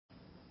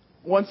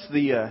once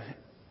the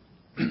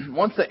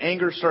once the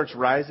anger starts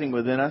rising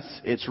within us,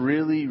 it's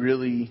really,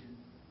 really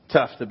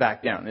tough to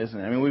back down, isn't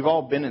it? I mean, we've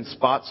all been in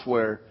spots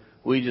where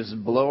we just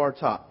blow our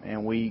top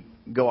and we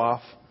go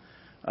off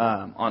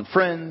on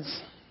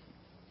friends,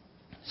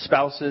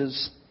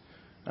 spouses,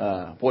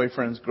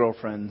 boyfriends,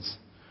 girlfriends,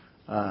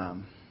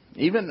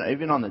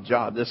 even on the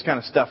job. This kind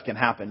of stuff can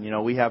happen. You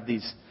know, we have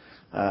these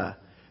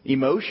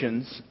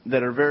emotions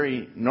that are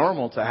very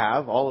normal to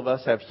have. All of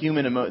us have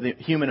the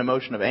human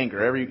emotion of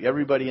anger.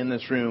 Everybody in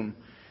this room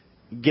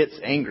gets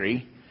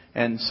angry,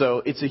 and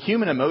so it's a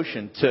human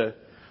emotion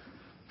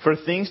for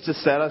things to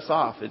set us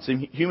off. It's a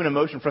human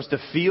emotion for us to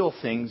feel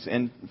things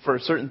and for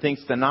certain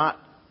things to not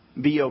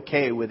be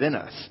okay within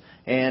us.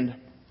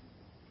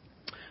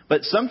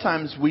 But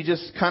sometimes we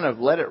just kind of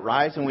let it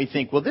rise and we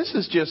think, well, this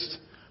is just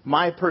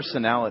my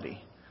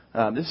personality.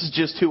 This is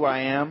just who I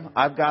am.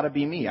 I've got to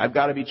be me. I've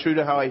got to be true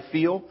to how I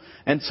feel.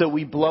 And so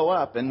we blow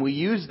up and we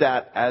use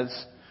that as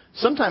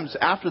sometimes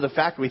after the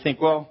fact we think,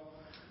 well,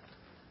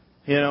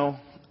 you know,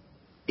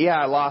 yeah,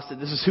 I lost it.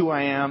 This is who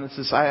I am.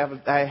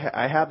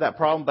 I have that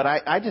problem, but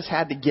I just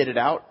had to get it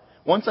out.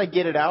 Once I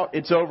get it out,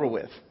 it's over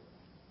with.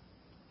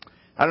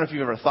 I don't know if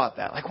you've ever thought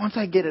that. Like, once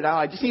I get it out,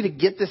 I just need to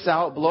get this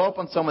out, blow up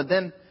on someone,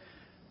 then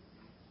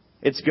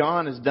it's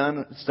gone, it's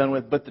done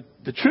with. But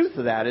the truth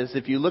of that is,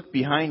 if you look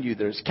behind you,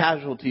 there's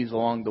casualties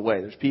along the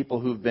way. There's people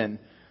who've been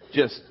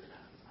just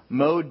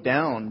mowed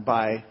down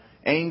by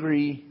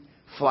angry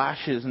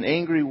flashes and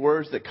angry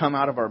words that come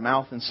out of our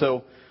mouth. And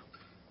so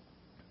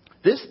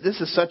this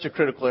is such a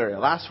critical area.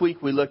 Last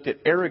week we looked at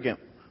arrogant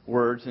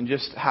words and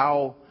just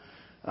how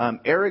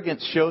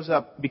arrogance shows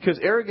up. Because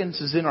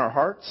arrogance is in our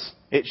hearts,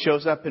 it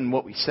shows up in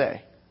what we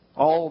say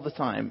all the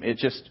time. It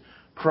just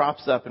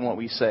crops up in what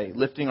we say,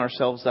 lifting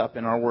ourselves up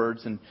in our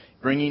words and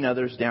bringing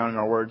others down in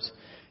our words.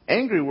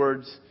 Angry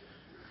words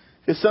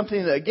is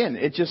something that, again,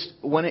 it just,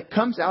 when it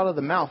comes out of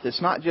the mouth,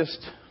 it's not just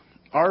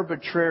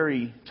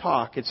arbitrary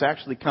talk. It's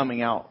actually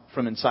coming out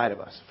from inside of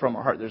us, from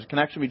our heart. There's a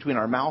connection between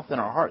our mouth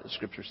and our heart, the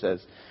Scripture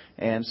says.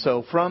 And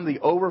so from the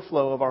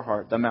overflow of our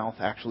heart, the mouth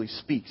actually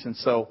speaks. And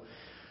so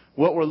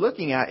what we're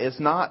looking at is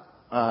not...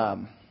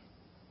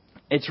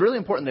 it's really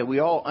important that we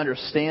all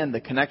understand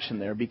the connection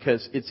there,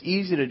 because it's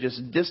easy to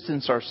just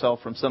distance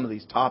ourselves from some of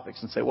these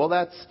topics and say, well,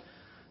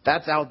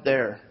 that's out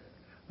there.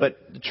 But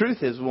the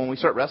truth is, when we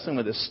start wrestling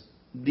with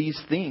these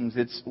things,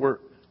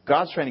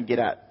 God's trying to get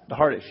at the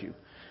heart issue.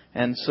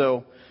 And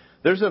so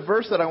there's a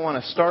verse that I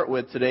want to start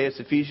with today. It's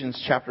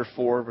Ephesians chapter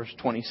 4, verse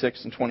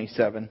 26 and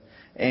 27.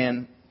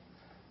 And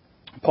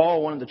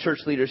Paul, one of the church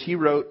leaders, he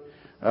wrote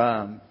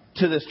to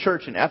this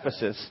church in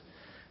Ephesus,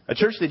 a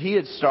church that he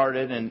had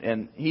started,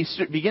 and he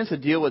begins to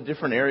deal with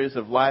different areas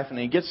of life, and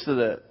he gets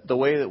to the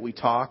way that we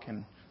talk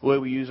and the way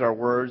we use our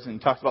words, and he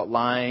talks about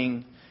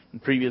lying in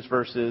previous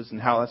verses and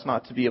how that's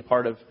not to be a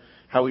part of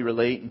how we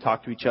relate and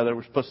talk to each other.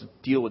 We're supposed to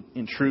deal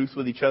in truth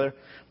with each other.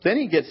 Then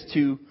he gets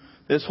to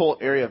this whole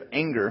area of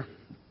anger,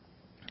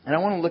 and I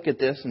want to look at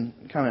this and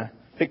kind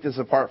of pick this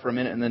apart for a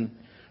minute and then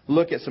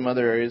look at some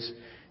other areas.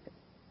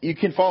 You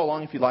can follow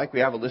along if you like. We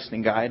have a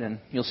listening guide, and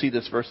you'll see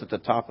this verse at the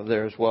top of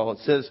there as well. It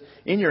says,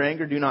 in your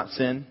anger, do not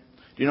sin.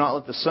 Do not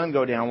let the sun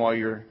go down while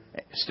you're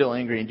still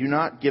angry, and do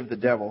not give the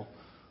devil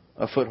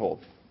a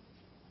foothold.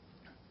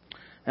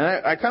 And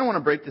I kind of want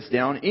to break this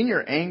down. In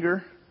your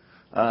anger,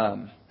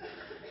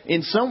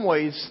 in some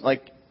ways,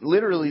 like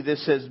literally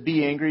this says,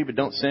 be angry but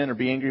don't sin, or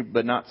be angry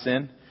but not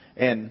sin.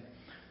 And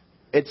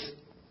it's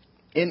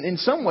in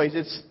some ways,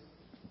 it's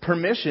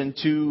permission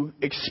to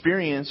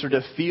experience or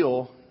to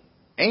feel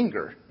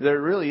anger.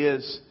 There really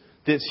is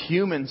this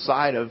human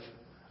side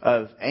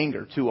of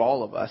anger to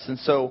all of us. And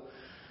so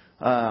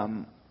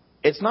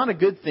it's not a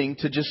good thing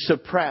to just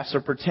suppress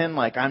or pretend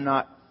like I'm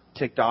not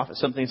ticked off at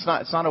something. It's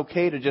not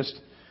okay to just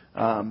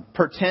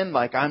pretend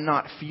like I'm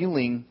not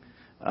feeling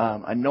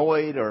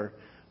annoyed or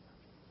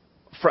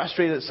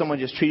frustrated that someone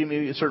just treated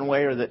me a certain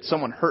way, or that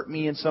someone hurt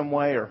me in some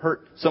way or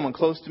hurt someone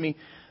close to me.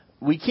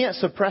 We can't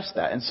suppress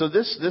that. And so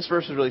this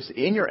verse is really,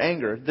 in your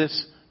anger,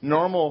 this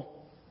normal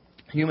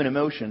human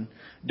emotion,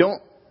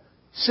 don't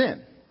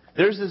sin.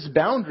 There's this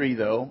boundary,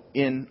 though,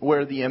 in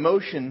where the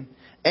emotion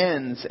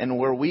ends and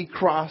where we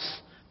cross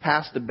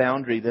past the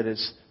boundary that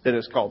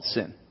is called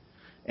sin.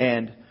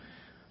 And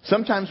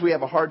sometimes we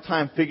have a hard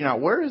time figuring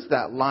out, where is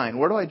that line?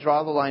 Where do I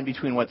draw the line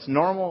between what's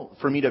normal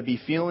for me to be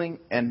feeling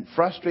and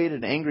frustrated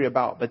and angry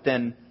about, but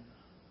then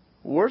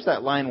where's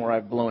that line where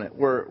I've blown it?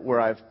 Where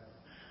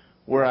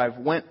I've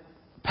went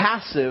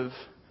passive.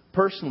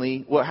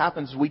 Personally, what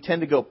happens is we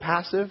tend to go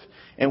passive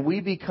and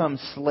we become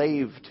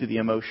slave to the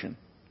emotion.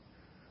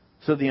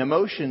 So the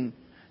emotion,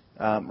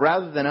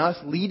 rather than us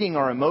leading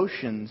our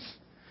emotions,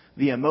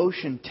 the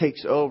emotion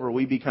takes over.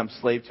 We become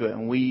slave to it,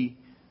 and we,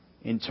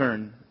 in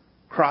turn,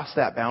 cross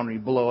that boundary,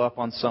 blow up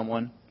on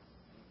someone.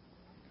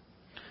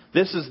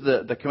 This is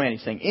the command.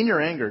 He's saying, in your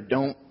anger, you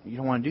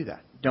don't want to do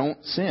that.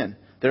 Don't sin.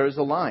 There is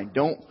a line.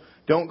 Don't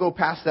go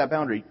past that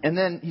boundary. And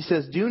then he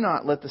says, do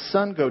not let the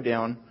sun go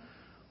down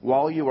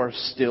while you are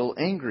still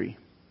angry.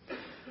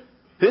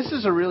 This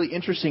is a really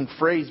interesting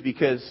phrase,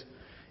 because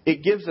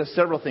it gives us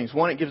several things.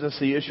 One, it gives us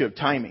the issue of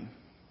timing.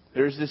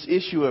 There's this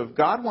issue of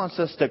God wants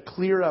us to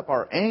clear up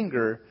our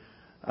anger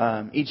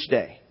each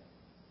day.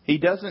 He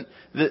doesn't,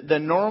 the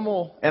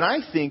normal, and I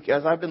think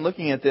as I've been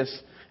looking at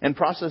this and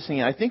processing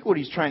it, I think what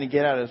he's trying to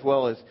get at as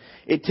well is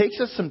it takes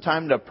us some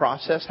time to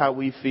process how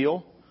we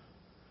feel.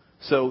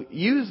 So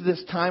use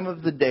this time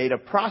of the day to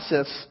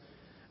process,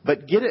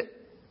 but get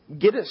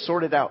it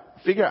sorted out.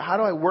 Figure out, how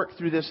do I work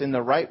through this in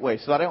the right way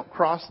so that I don't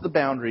cross the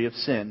boundary of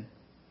sin?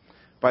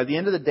 By the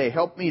end of the day,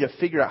 help me to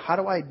figure out, how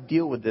do I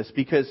deal with this?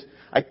 Because,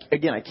 I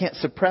can't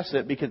suppress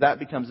it, because that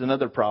becomes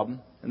another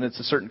problem, and it's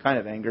a certain kind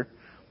of anger.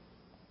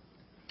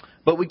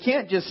 But we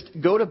can't just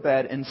go to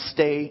bed and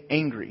stay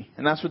angry.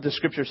 And that's what the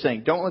Scripture is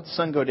saying. Don't let the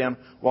sun go down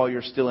while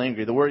you're still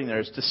angry. The wording there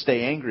is to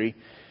stay angry.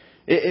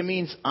 It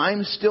means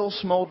I'm still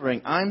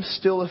smoldering. I'm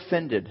still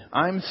offended.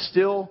 I'm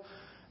still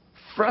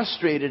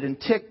frustrated and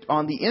ticked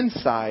on the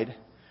inside.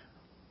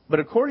 But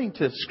according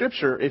to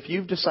Scripture, if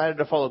you've decided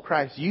to follow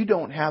Christ, you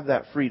don't have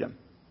that freedom.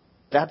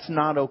 That's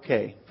not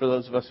okay for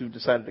those of us who've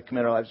decided to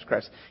commit our lives to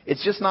Christ.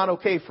 It's just not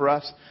okay for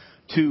us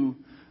to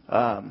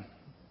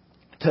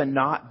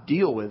not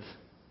deal with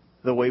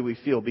the way we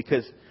feel,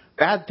 because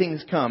bad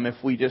things come if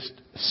we just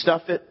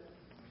stuff it,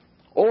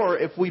 or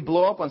if we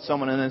blow up on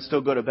someone and then still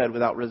go to bed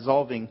without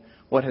resolving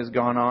what has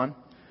gone on.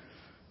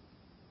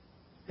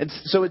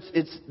 So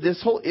it's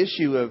this whole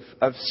issue of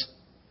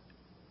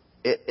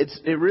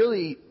it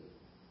really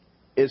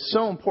is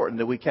so important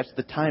that we catch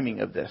the timing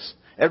of this.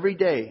 Every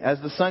day,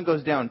 as the sun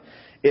goes down,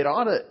 it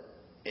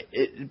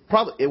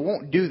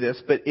won't do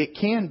this, but it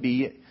can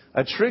be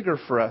a trigger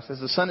for us as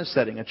the sun is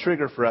setting, a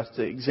trigger for us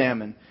to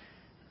examine,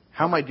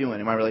 how am I doing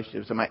in my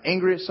relationships? Am I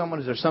angry at someone?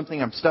 Is there something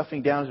I'm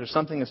stuffing down? Is there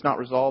something that's not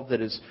resolved that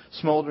is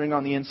smoldering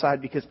on the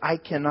inside? Because I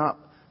cannot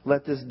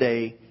let this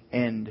day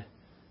end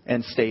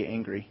and stay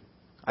angry.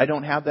 I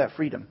don't have that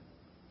freedom.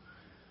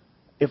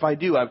 If I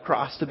do, I've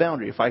crossed a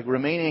boundary. If I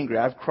remain angry,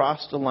 I've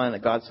crossed a line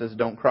that God says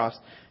don't cross.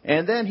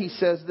 And then he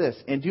says this,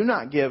 and do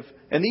not give,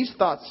 and these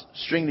thoughts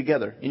string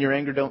together. In your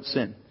anger, don't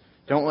sin.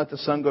 Don't let the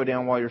sun go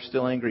down while you're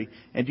still angry.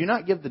 And do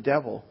not give the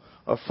devil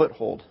a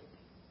foothold.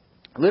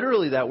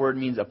 Literally, that word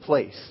means a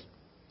place.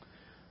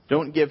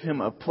 Don't give him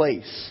a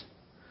place,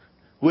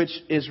 which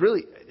is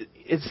really,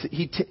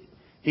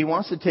 he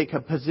wants to take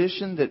a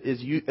position that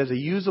is as a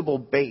usable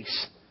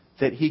base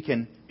that he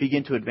can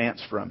begin to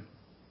advance from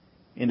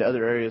into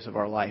other areas of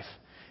our life.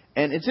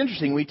 And it's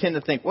interesting, we tend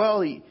to think,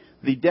 well,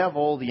 the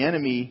devil, the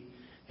enemy,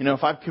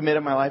 if I've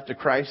committed my life to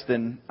Christ,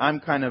 then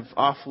I'm kind of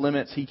off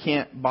limits. He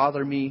can't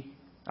bother me.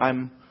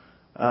 I've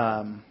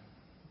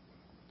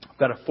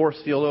got a force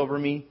field over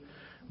me.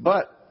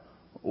 But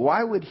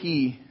why would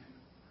he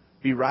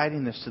be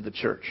writing this to the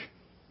church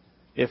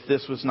if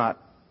this was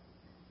not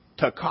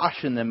to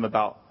caution them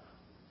about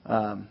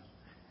an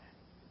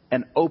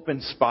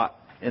open spot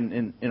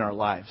in our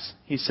lives?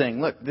 He's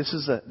saying, look, this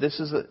is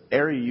an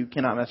area you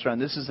cannot mess around.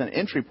 This is an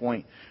entry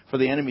point for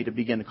the enemy to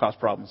begin to cause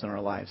problems in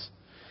our lives.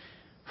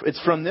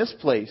 It's from this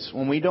place,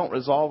 when we don't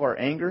resolve our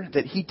anger,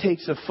 that he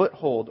takes a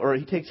foothold, or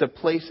he takes a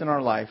place in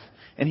our life,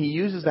 and he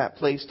uses that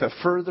place to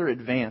further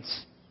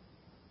advance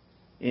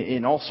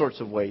in all sorts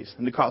of ways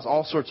and to cause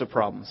all sorts of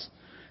problems.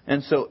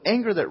 And so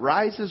anger that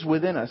rises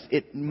within us,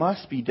 it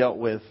must be dealt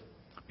with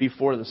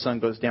before the sun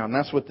goes down. And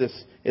that's what this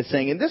is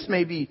saying. And this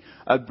may be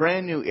a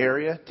brand new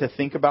area to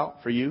think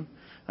about for you.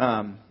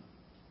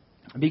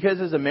 Because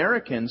as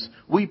Americans,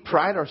 we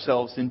pride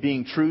ourselves in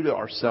being true to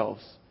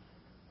ourselves.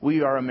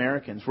 We are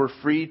Americans. We're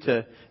free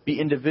to be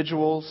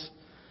individuals.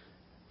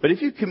 But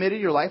if you've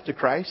committed your life to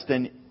Christ,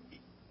 then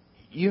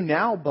you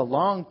now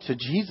belong to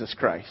Jesus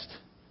Christ.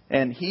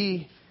 And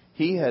He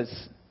has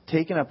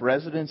taken up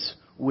residence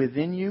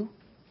within you.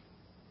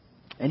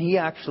 And He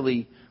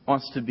actually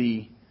wants to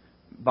be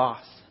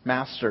boss,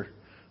 master.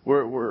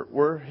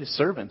 We're His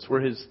servants.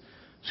 We're His,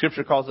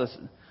 Scripture calls us,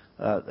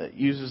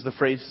 uses the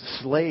phrase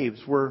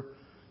slaves.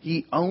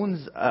 He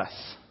owns us.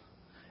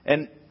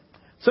 And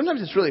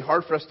sometimes it's really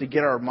hard for us to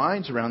get our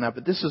minds around that,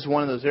 but this is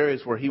one of those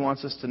areas where He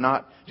wants us to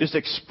not just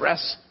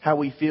express how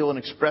we feel and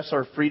express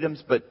our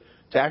freedoms, but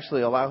to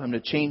actually allow Him to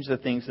change the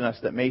things in us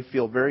that may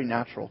feel very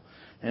natural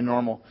and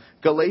normal.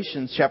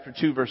 Galatians chapter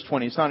 2, verse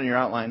 20. It's not in your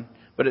outline,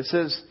 but it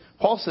says,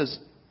 Paul says,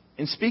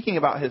 in speaking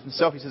about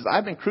himself, he says,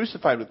 I've been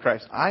crucified with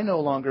Christ. I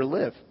no longer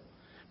live,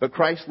 but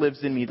Christ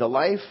lives in me. The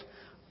life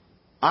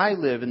I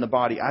live in the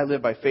body, I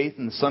live by faith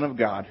in the Son of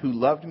God, who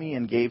loved me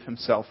and gave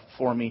Himself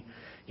for me.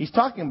 He's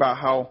talking about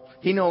how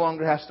he no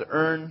longer has to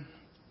earn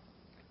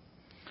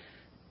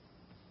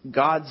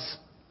God's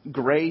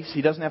grace.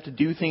 He doesn't have to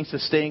do things to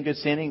stay in good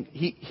standing.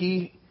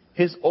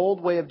 His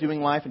old way of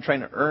doing life and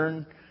trying to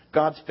earn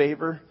God's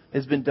favor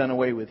has been done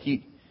away with.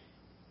 He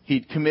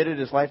committed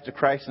his life to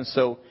Christ, and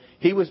so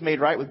he was made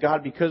right with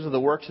God because of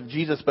the works of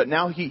Jesus. But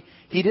now he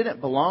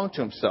didn't belong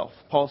to himself.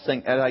 Paul's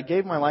saying, as I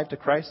gave my life to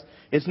Christ,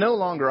 it's no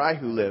longer I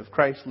who live.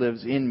 Christ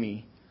lives in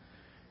me.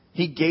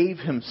 He gave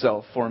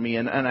Himself for me.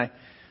 And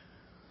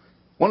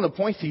one of the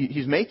points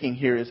he's making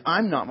here is,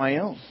 I'm not my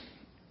own.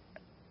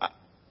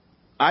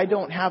 I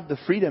don't have the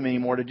freedom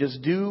anymore to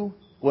just do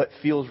what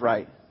feels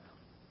right.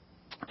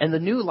 And the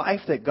new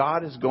life that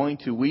God is going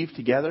to weave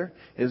together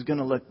is going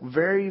to look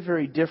very,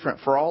 very different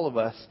for all of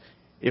us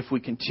if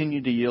we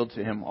continue to yield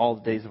to Him all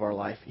the days of our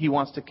life. He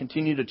wants to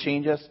continue to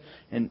change us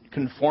and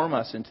conform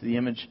us into the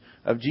image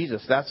of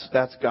Jesus.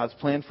 That's God's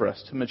plan for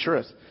us, to mature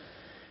us.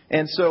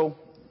 And so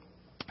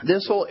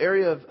this whole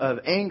area of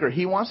anger,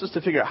 He wants us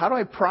to figure out, how do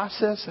I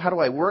process, how do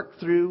I work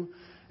through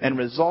and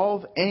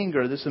resolve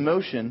anger, this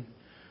emotion,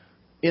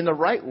 in the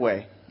right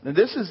way? And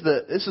this is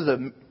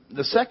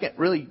the second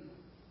really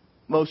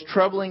most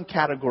troubling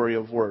category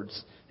of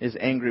words, is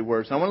angry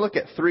words. And I want to look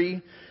at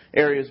three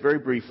areas very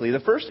briefly.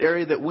 The first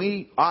area that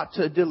we ought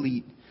to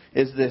delete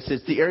is this.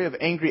 It's the area of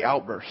angry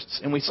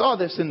outbursts. And we saw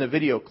this in the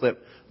video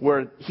clip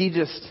where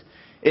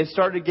it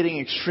started getting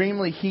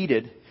extremely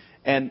heated.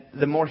 And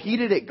the more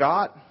heated it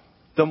got,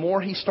 the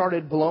more he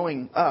started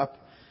blowing up.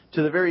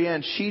 To the very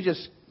end, she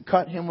just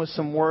cut him with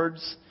some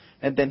words.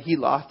 And then he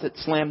lost it,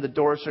 slammed the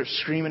door, started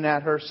screaming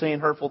at her, saying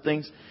hurtful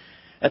things.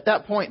 At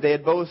that point, they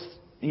had both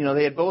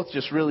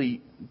just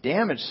really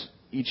damaged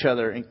each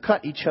other and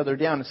cut each other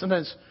down. And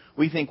sometimes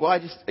we think, well, I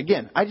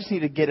just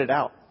need to get it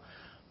out.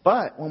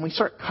 But when we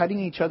start cutting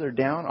each other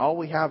down, all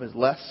we have is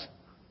less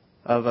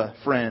of a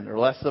friend or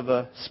less of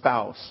a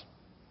spouse.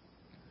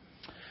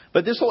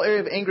 But this whole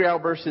area of angry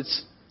outbursts,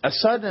 it's a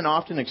sudden and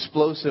often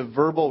explosive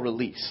verbal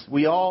release.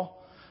 We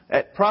all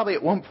probably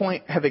at one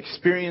point have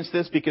experienced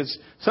this, because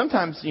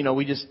sometimes,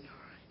 we just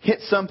hit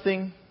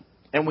something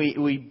and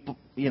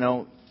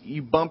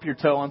you bump your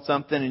toe on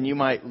something and you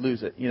might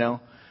lose it,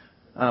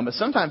 But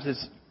sometimes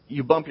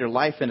you bump your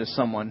life into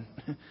someone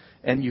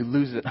and you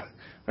lose it.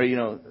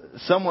 Or,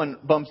 someone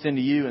bumps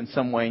into you in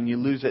some way and you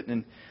lose it.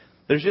 And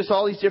there's just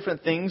all these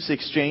different things,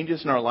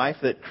 exchanges in our life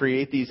that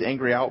create these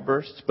angry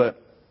outbursts.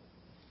 But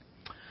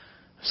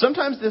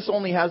sometimes this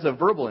only has a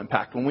verbal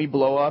impact. When we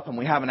blow up and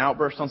we have an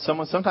outburst on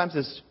someone, sometimes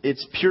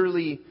it's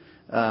purely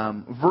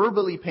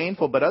verbally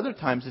painful, but other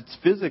times it's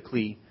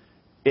physically,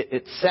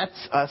 it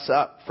sets us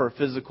up for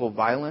physical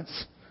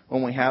violence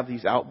when we have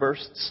these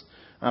outbursts.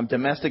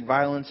 Domestic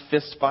violence,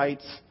 fist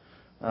fights.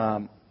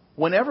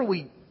 Whenever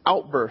we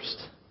outburst,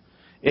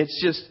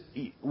 it's just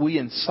we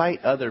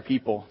incite other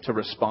people to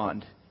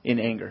respond in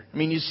anger. I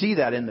mean, you see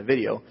that in the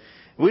video.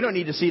 We don't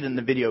need to see it in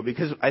the video,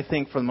 because I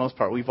think for the most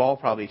part we've all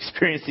probably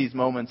experienced these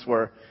moments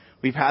where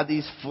we've had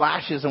these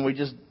flashes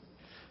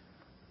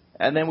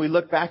and then we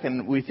look back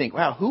and we think,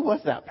 wow, who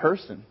was that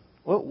person?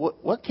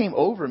 What came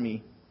over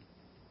me?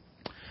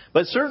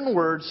 But certain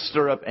words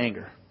stir up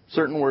anger.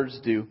 Certain words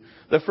do.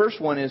 The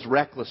first one is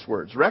reckless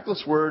words.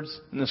 Reckless words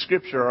in the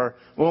Scripture are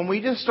when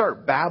we just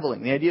start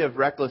babbling. The idea of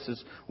reckless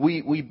is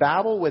we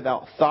babble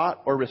without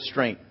thought or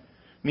restraint.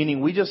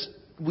 Meaning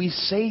we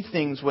say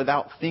things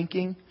without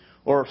thinking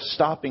or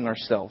stopping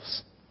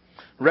ourselves.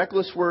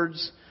 Reckless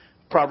words,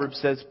 Proverbs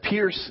says,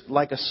 pierce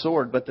like a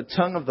sword, but the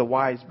tongue of the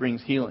wise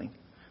brings healing.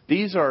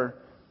 These are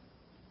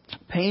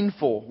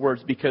painful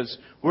words because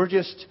we're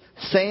just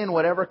saying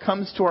whatever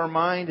comes to our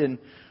mind, and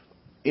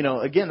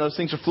again, those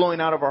things are flowing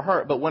out of our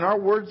heart. But when our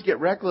words get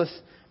reckless,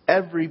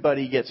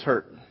 everybody gets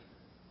hurt.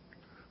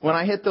 When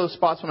I hit those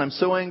spots when I'm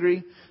so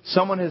angry,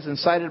 someone has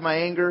incited my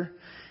anger,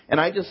 and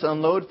I just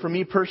unload. For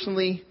me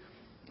personally,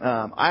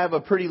 I have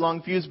a pretty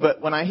long fuse,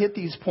 but when I hit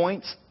these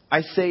points,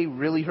 I say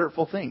really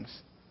hurtful things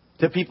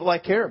to people I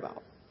care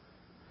about.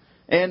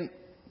 And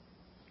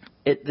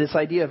this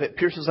idea of it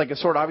pierces like a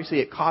sword, obviously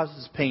it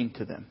causes pain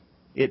to them.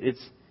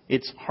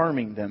 It's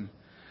harming them.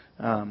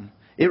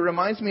 It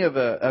reminds me of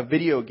a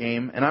video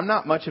game, and I'm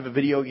not much of a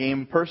video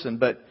game person,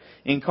 but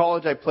in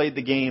college I played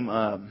the game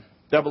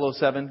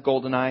 007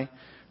 GoldenEye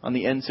on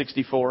the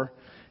N64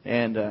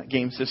 and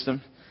game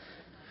system.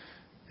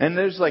 And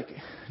there's like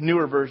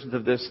newer versions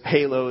of this.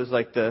 Halo is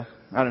like I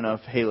don't know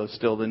if Halo's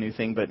still the new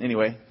thing, but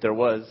anyway, there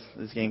was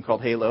this game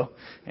called Halo.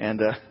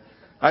 And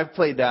I've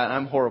played that.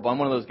 I'm horrible. I'm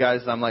one of those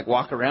guys that I'm like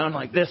walk around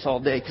like this all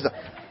day. Because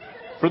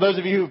for those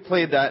of you who've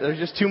played that, there's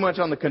just too much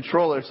on the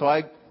controller. So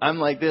I'm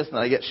like this and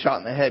I get shot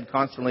in the head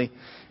constantly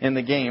in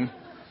the game.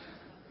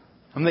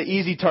 I'm the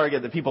easy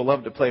target that people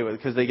love to play with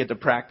because they get to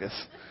practice.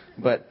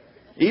 But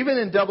even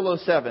in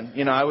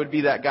 007, I would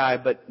be that guy.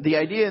 But the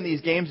idea in these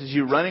games is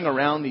you running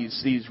around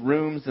these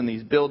rooms and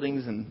these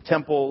buildings and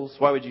temples.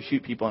 Why would you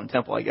shoot people in a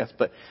temple, I guess?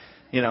 But,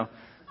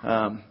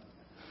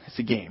 it's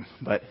a game.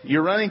 But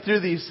you're running through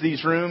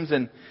these rooms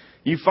and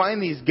you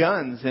find these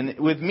guns. And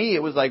with me,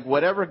 it was like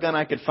whatever gun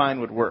I could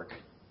find would work.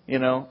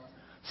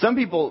 Some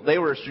people, they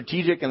were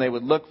strategic and they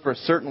would look for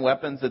certain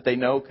weapons that they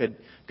know could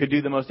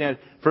do the most damage.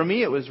 For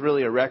me, it was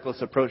really a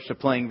reckless approach to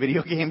playing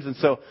video games. And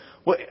so,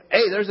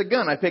 hey, there's a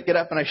gun. I pick it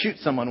up and I shoot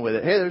someone with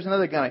it. Hey, there's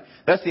another gun.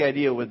 That's the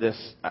idea with this.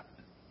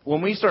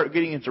 When we start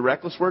getting into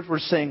reckless words, we're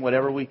saying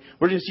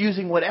we're just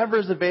using whatever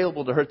is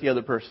available to hurt the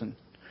other person.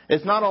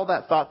 It's not all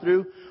that thought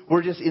through.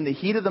 We're just in the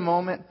heat of the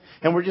moment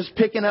and we're just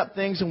picking up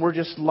things and we're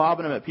just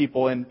lobbing them at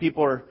people, and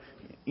people are,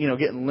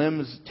 getting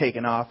limbs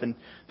taken off. And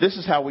this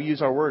is how we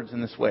use our words in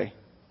this way.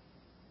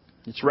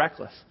 It's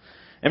reckless.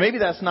 And maybe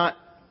that's not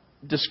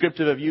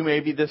descriptive of you.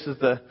 Maybe this is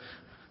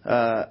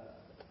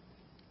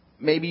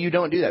maybe you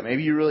don't do that.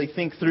 Maybe you really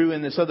think through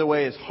in this other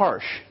way is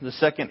harsh. The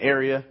second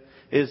area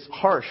is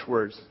harsh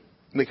words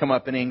that come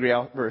up in angry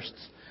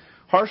outbursts.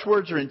 Harsh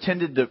words are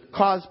intended to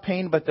cause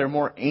pain, but they're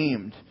more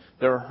aimed.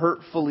 They're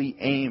hurtfully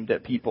aimed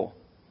at people.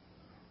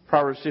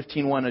 Proverbs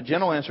 15:1, a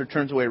gentle answer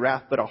turns away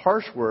wrath, but a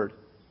harsh word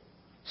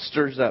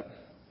stirs up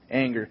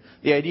anger.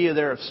 The idea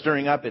there of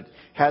stirring up, it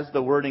has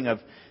the wording of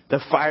the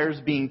fire's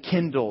being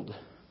kindled.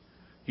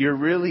 You're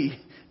really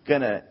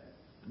gonna,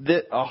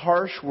 a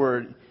harsh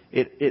word,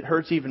 it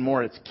hurts even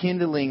more. It's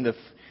kindling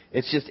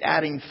it's just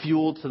adding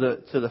fuel to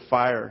the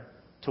fire,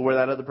 to where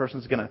that other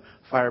person's going to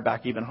fire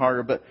back even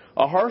harder. But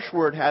a harsh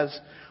word has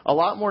a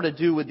lot more to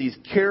do with these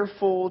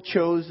careful,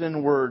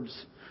 chosen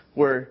words,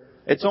 where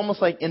it's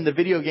almost like in the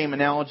video game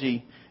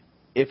analogy,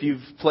 if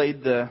you've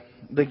played the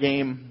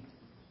game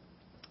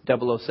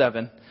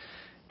 007,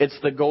 it's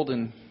the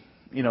golden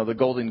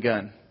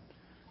gun.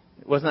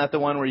 Wasn't that the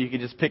one where you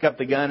could just pick up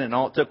the gun and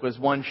all it took was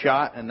one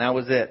shot and that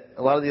was it?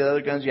 A lot of the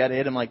other guns you had to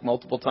hit them like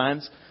multiple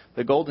times.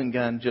 The golden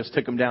gun just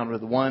took them down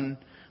with one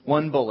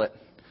bullet.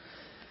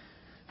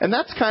 And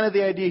that's kind of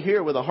the idea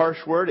here with a harsh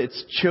word.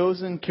 It's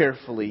chosen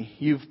carefully.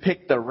 You've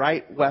picked the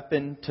right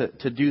weapon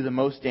to do the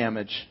most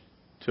damage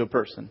to a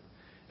person.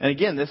 And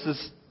again, this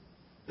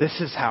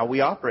is how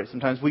we operate.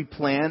 Sometimes we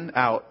plan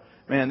out,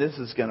 man, this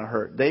is going to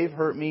hurt. They've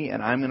hurt me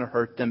and I'm going to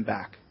hurt them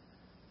back.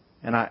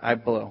 And I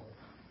blow.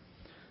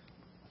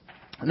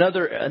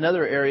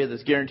 Another area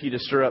that's guaranteed to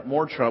stir up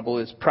more trouble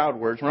is proud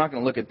words. We're not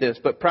going to look at this,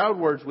 but proud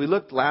words, we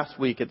looked last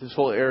week at this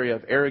whole area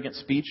of arrogant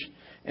speech.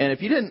 And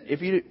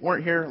if you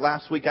weren't here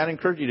last week, I'd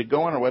encourage you to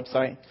go on our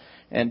website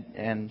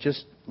and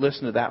just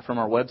listen to that from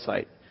our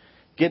website.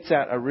 Gets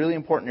at a really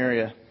important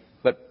area.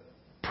 But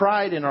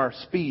pride in our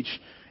speech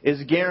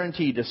is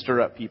guaranteed to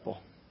stir up people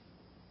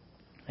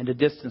and to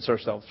distance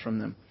ourselves from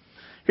them.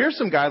 Here's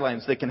some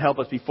guidelines that can help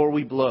us before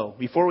we blow,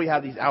 before we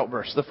have these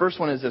outbursts. The first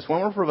one is this.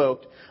 When we're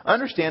provoked,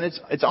 understand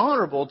it's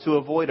honorable to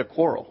avoid a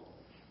quarrel.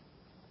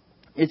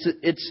 It's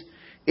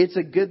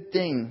a good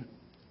thing.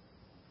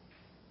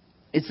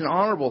 It's an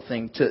honorable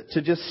thing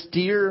to just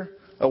steer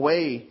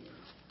away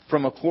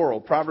from a quarrel.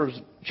 Proverbs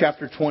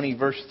chapter 20,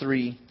 verse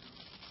 3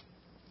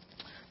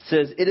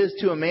 says, "It is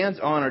to a man's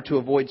honor to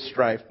avoid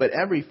strife, but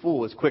every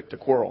fool is quick to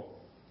quarrel."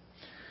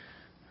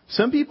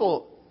 Some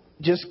people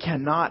just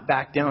cannot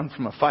back down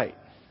from a fight.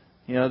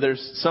 You know,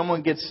 there's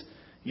someone gets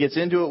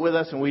into it with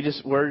us, and we're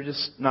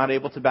just not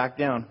able to back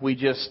down.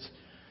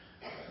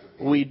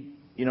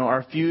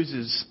 Our fuse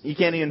is, you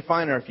can't even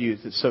find our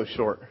fuse. It's so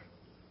short.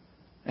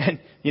 And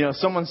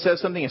someone says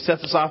something and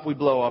sets us off, we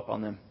blow up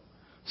on them.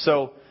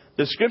 So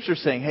the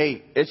Scripture's saying,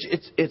 hey,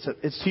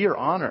 it's to your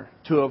honor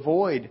to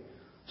avoid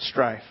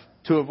strife,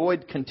 to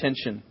avoid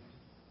contention.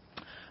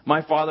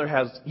 My father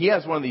has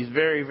one of these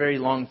very, very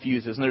long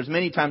fuses, and there's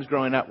many times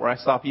growing up where I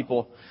saw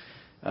people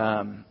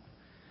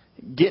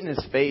get in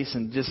his face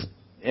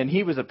and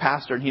he was a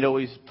pastor, and he'd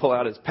always pull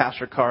out his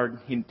pastor card.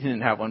 He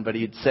didn't have one, but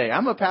he'd say,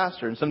 "I'm a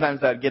pastor," and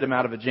sometimes that'd get him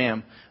out of a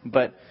jam.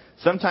 But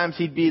sometimes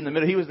he'd be in the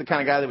middle. He was the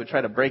kind of guy that would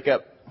try to break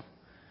up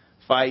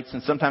fights,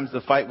 and sometimes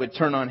the fight would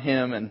turn on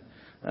him.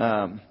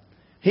 And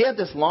he had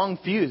this long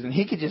fuse, and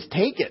he could just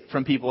take it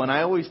from people. And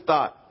I always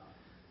thought,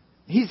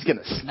 he's going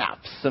to snap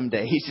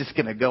someday. He's just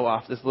going to go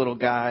off, this little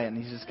guy, and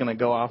he's just going to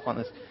go off on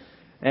this.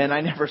 And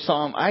I never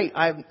saw him.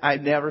 I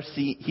never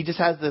see. He just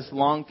has this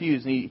long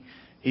fuse, and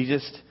he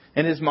just.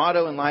 And his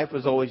motto in life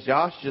was always,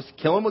 "Josh, just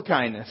kill him with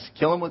kindness.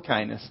 Kill him with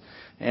kindness."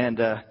 And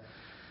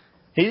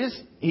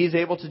he's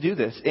able to do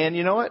this. And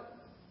you know what?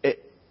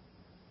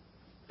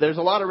 There's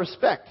a lot of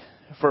respect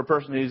for a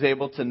person who's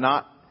able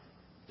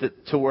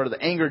to where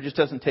the anger just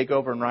doesn't take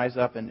over and rise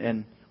up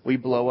and we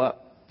blow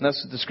up. And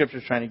that's what the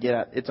Scripture's trying to get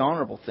at. It's an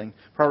honorable thing.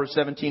 Proverbs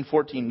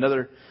 17:14,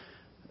 another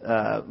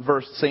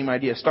verse, same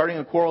idea. "Starting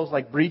a quarrel is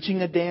like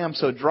breaching a dam,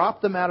 so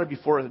drop the matter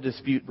before the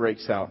dispute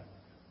breaks out."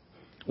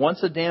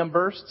 Once a dam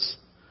bursts,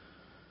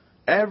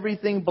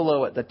 everything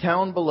below it, the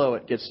town below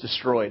it, gets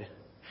destroyed.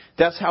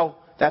 That's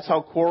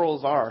how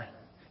quarrels are.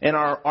 And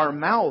our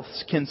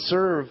mouths can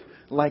serve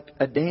like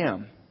a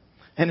dam.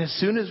 And as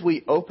soon as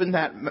we open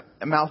that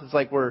mouth, it's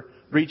like we're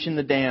breaching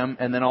the dam,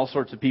 and then all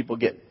sorts of people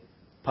get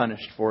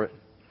punished for it.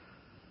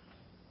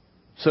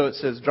 So it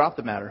says, drop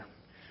the matter.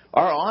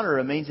 Our honor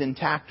remains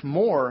intact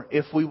more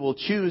if we will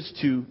choose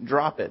to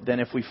drop it than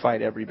if we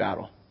fight every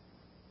battle.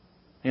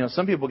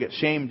 Some people get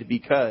shamed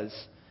because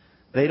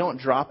they don't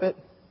drop it,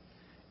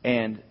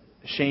 and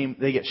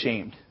they get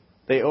shamed.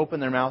 They open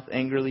their mouth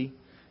angrily,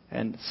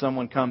 and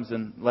someone comes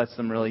and lets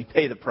them really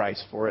pay the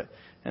price for it.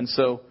 And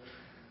so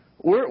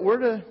we're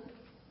to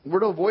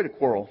avoid a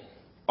quarrel.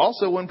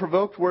 Also, when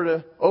provoked, we're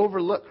to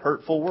overlook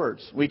hurtful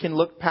words. We can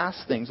look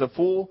past things. A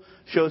fool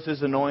shows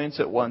his annoyance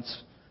at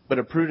once, but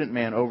a prudent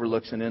man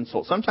overlooks an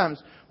insult.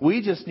 Sometimes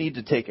we just need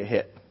to take a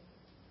hit.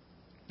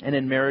 And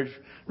in marriage,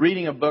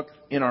 reading a book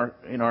in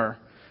our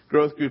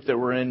growth group that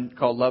we're in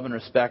called Love and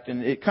Respect,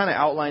 and it kind of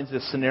outlines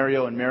this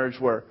scenario in marriage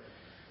where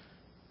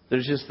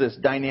there's just this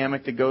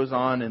dynamic that goes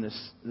on in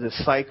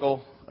this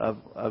cycle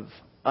of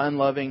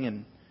unloving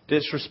and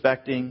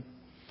disrespecting.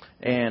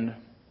 And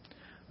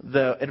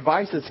the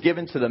advice that's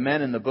given to the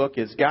men in the book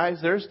is, guys,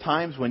 there's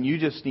times when you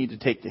just need to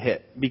take the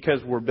hit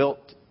because we're built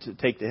to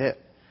take the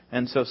hit.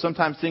 And so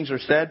sometimes things are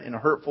said in a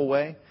hurtful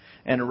way.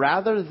 And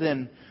rather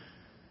than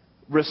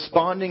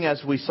responding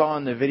as we saw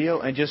in the video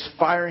and just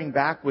firing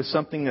back with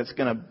something that's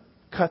going to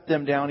cut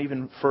them down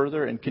even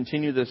further and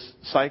continue this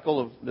cycle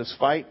of this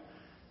fight,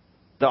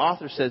 the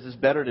author says it's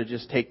better to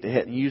just take the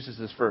hit. And he uses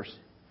this verse.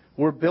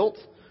 We're built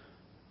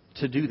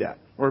to do that.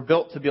 We're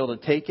built to be able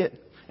to take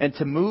it and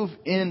to move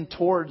in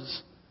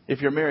towards,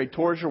 if you're married,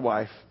 towards your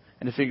wife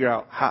and to figure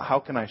out how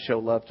can I show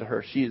love to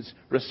her. She is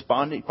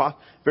responding,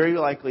 very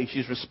likely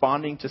she's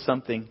responding to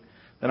something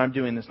that I'm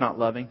doing that's not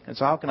loving. And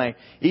so how can I,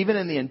 even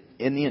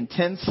in the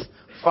intense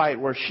fight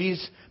where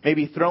she's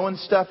maybe throwing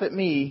stuff at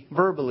me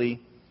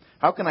verbally,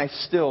 how can I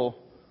still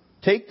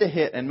take the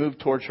hit and move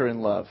towards her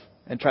in love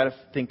and try to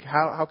think,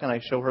 how can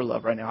I show her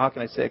love right now? How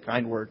can I say a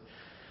kind word?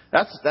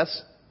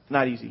 That's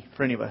not easy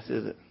for any of us,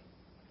 is it?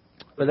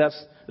 But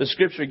the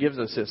Scripture gives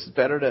us this. It's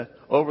better to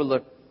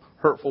overlook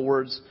hurtful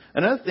words.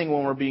 Another thing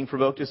when we're being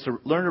provoked is to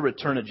learn to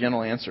return a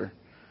gentle answer.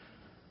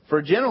 For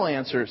a gentle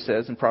answer, it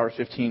says in Proverbs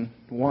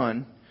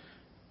 15:1,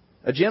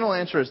 a gentle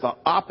answer is the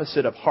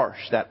opposite of harsh.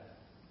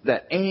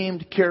 That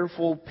aimed,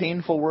 careful,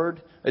 painful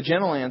word. A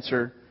gentle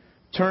answer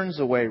turns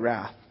away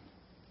wrath,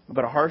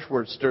 but a harsh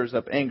word stirs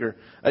up anger.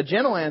 A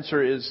gentle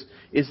answer is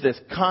this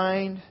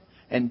kind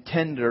and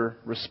tender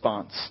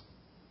response.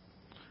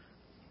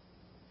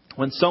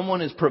 When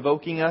someone is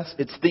provoking us,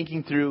 it's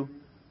thinking through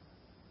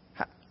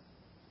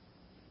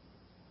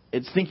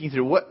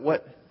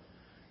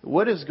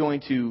what is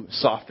going to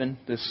soften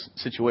this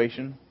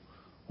situation.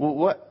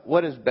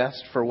 What is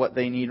best for what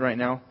they need right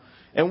now.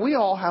 And we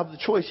all have the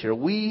choice here.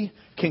 We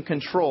can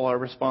control our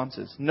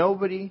responses.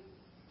 Nobody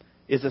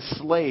is a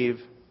slave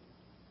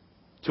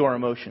to our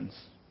emotions.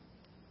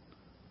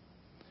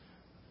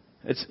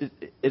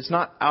 It's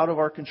not out of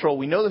our control.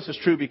 We know this is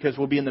true because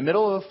we'll be in the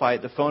middle of a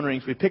fight. The phone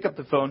rings. We pick up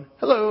the phone.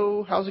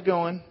 Hello, how's it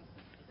going?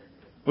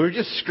 We were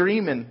just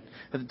screaming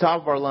at the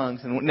top of our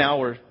lungs. And now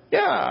we're,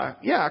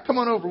 yeah, come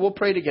on over. We'll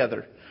pray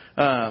together.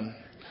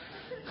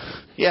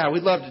 Yeah,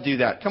 we'd love to do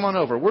that. Come on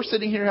over. We're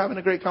sitting here having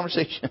a great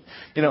conversation.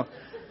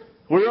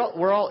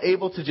 We're all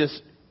able to just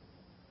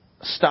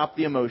stop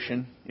the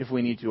emotion if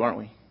we need to, aren't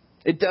we?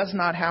 It does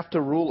not have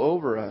to rule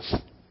over us.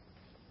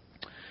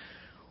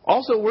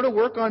 Also, we're to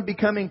work on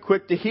becoming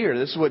quick to hear.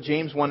 This is what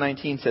James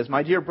 1:19 says.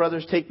 My dear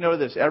brothers, take note of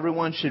this.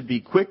 Everyone should be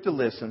quick to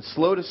listen,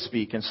 slow to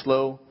speak, and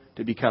slow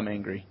to become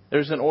angry.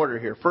 There's an order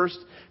here. First,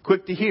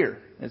 quick to hear,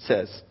 it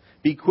says.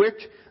 Be quick.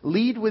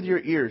 Lead with your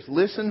ears.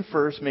 Listen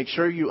first. Make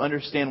sure you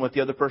understand what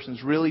the other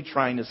person's really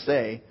trying to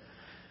say.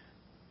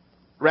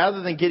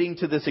 Rather than getting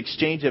to this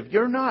exchange of,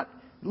 you're not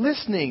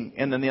listening.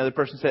 And then the other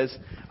person says,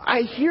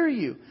 I hear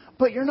you,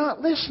 but you're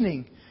not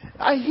listening.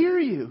 I hear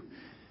you.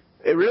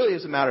 It really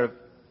is a matter of,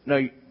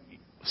 no,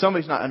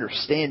 somebody's not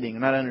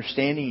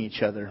understanding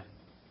each other.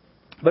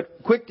 But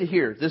quick to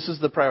hear. This is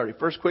the priority.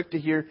 First, quick to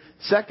hear.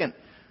 Second,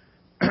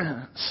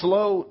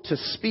 slow to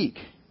speak.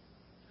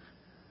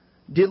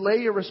 Delay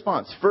your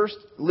response. First,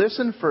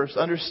 listen first.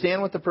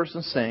 Understand what the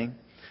person's saying.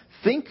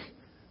 Think,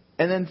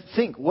 and then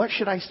think, what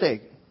should I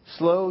say?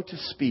 Slow to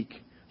speak.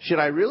 Should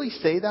I really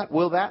say that?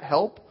 Will that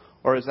help?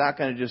 Or is that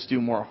going to just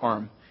do more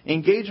harm?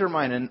 Engage your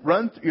mind and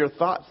run your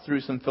thoughts through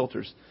some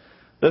filters.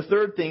 The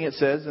third thing it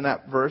says in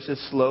that verse is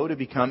slow to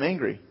become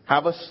angry.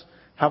 Have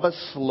a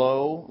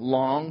slow,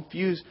 long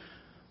fuse.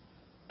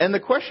 And the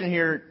question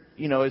here,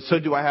 is, so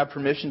do I have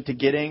permission to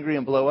get angry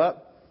and blow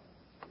up?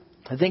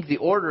 I think the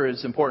order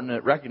is important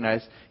to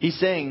recognize. He's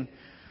saying,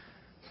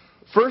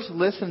 first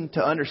listen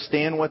to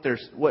understand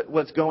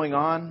what's going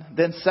on.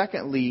 Then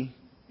secondly,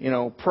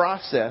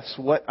 process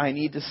what I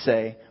need to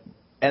say.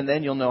 And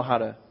then you'll know how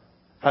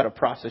to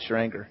process your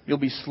anger. You'll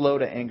be slow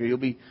to anger.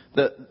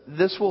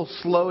 This will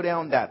slow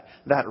down that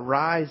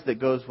rise that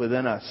goes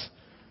within us.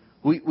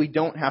 We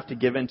don't have to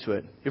give into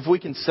it. If we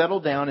can settle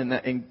down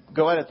and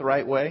go at it the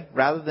right way,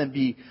 rather than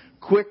be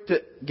quick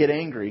to get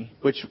angry,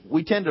 which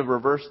we tend to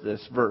reverse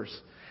this verse.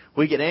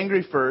 We get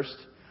angry first,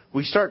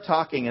 we start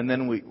talking, and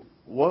then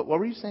what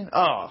were you saying?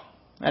 Oh,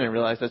 I didn't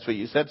realize that's what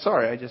you said.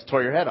 Sorry, I just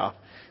tore your head off.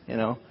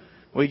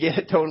 We get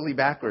it totally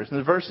backwards. And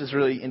the verse is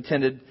really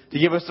intended to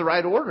give us the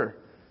right order.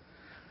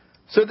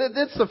 So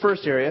that's the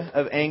first area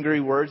of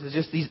angry words, is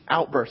just these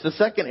outbursts. The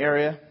second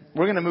area,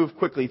 we're going to move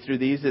quickly through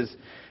these, is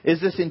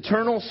this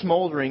internal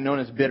smoldering known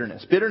as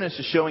bitterness. Bitterness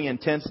is showing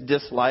intense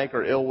dislike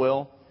or ill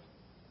will.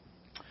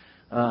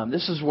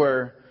 This is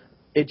where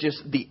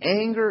the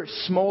anger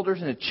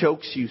smolders and it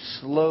chokes you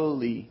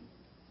slowly.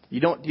 You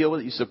don't deal with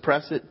it, you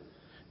suppress it.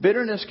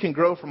 Bitterness can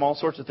grow from all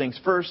sorts of things.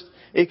 First,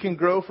 it can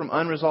grow from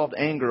unresolved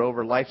anger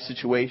over life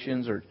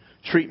situations or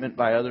treatment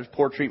by others,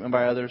 poor treatment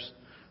by others.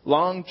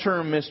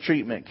 Long-term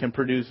mistreatment can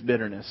produce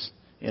bitterness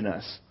in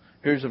us.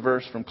 Here's a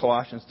verse from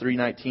Colossians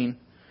 3:19. It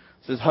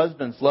says,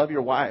 husbands, love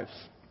your wives.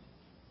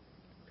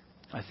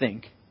 I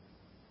think.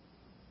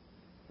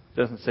 It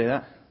doesn't say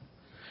that.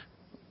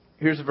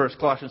 Here's a verse,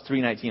 Colossians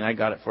 3:19. I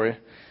got it for you.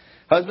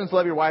 Husbands,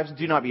 love your wives and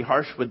do not be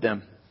harsh with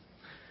them.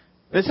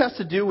 This has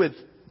to do with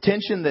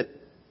tension that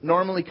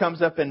normally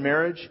comes up in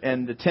marriage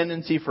and the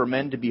tendency for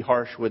men to be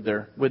harsh with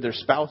their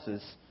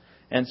spouses.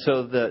 And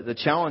so the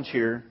challenge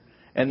here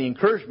and the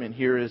encouragement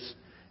here is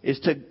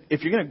to,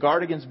 if you're going to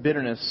guard against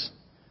bitterness,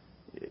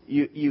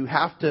 you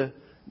have to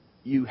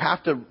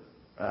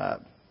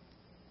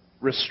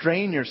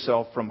restrain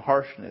yourself from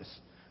harshness.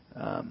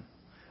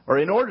 Or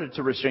in order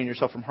to restrain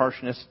yourself from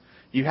harshness,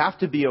 you have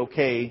to be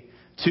okay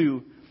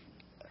to,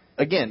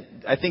 again,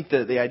 I think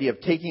the idea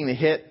of taking the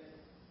hit,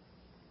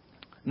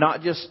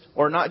 not just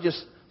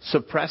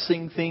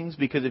suppressing things,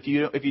 because if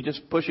you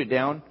just push it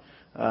down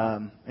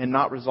and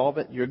not resolve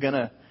it, you're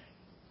gonna,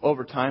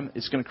 over time,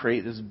 it's gonna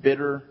create this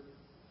bitterness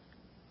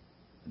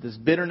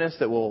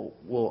that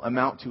will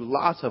amount to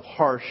lots of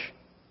harsh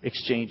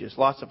exchanges,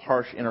 lots of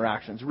harsh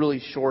interactions, really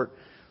short,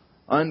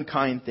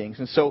 unkind things.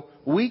 And so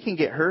we can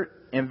get hurt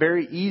and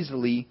very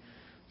easily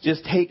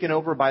just taken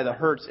over by the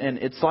hurts. And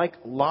it's like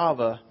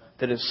lava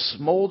that is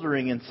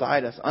smoldering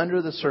inside us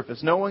under the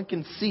surface. No one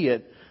can see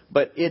it,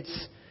 but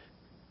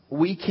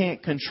we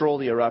can't control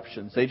the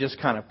eruptions. They just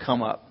kind of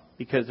come up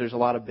because there's a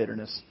lot of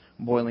bitterness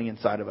boiling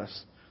inside of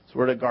us. So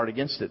we're to guard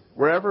against it.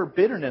 Wherever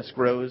bitterness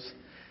grows,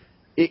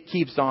 it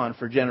keeps on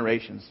for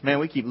generations. Man,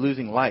 we keep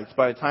losing lights.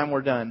 By the time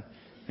we're done,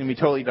 it's going to be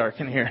totally dark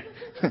in here.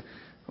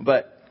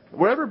 But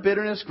wherever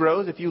bitterness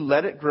grows, if you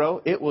let it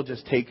grow, it will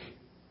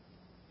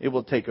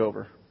take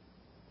over.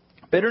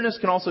 Bitterness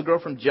can also grow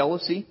from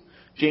jealousy.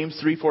 James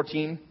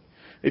 3:14.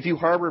 If you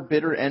harbor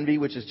bitter envy,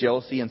 which is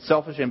jealousy, and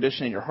selfish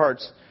ambition in your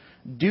hearts,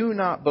 do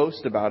not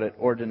boast about it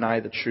or deny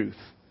the truth.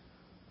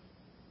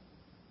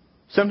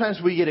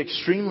 Sometimes we get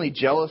extremely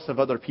jealous of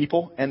other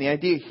people, and the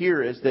idea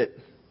here is that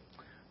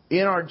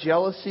in our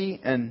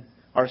jealousy and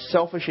our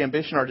selfish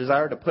ambition, our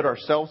desire to put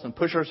ourselves and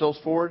push ourselves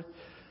forward,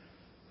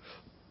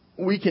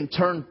 we can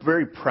turn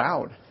very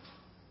proud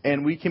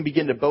and we can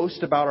begin to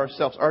boast about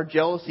ourselves. Our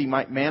jealousy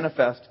might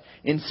manifest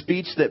in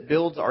speech that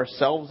builds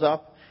ourselves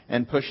up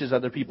and pushes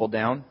other people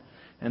down.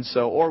 And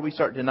so, or we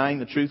start denying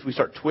the truth. We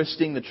start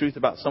twisting the truth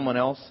about someone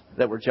else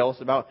that we're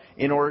jealous about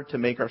in order to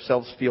make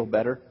ourselves feel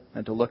better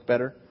and to look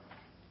better.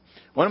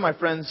 One of my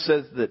friends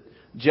says that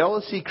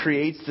jealousy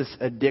creates this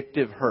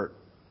addictive hurt.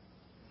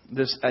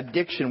 This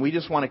addiction. We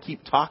just want to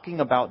keep talking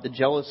about the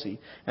jealousy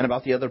and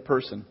about the other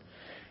person.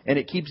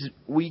 And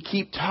we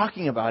keep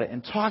talking about it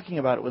and talking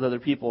about it with other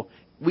people.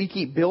 We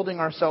keep building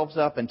ourselves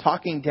up and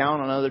talking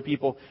down on other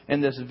people.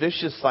 And this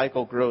vicious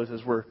cycle grows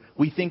as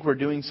we think we're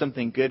doing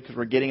something good because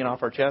we're getting it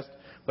off our chest.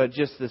 But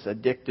just this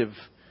addictive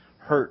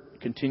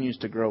hurt continues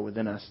to grow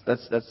within us.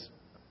 That's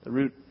the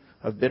root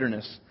of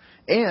bitterness.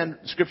 And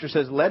Scripture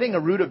says, letting a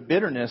root of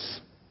bitterness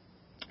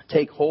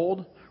take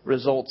hold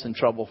results in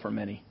trouble for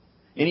many.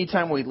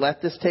 Anytime we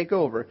let this take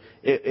over,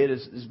 it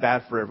is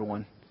bad for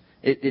everyone.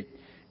 It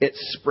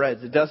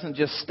spreads. It doesn't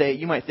just stay.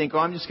 You might think,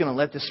 I'm just going to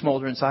let this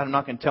smolder inside. I'm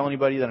not going to tell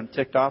anybody that I'm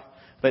ticked off.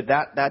 But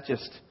that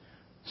just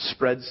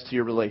spreads to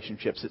your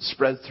relationships. It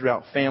spreads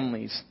throughout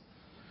families.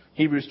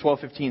 Hebrews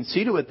 12:15.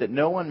 See to it that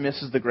no one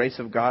misses the grace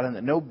of God and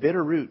that no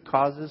bitter root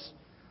causes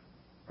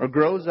or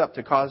grows up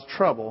to cause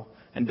trouble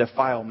and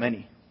defile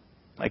many.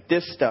 Like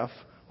this stuff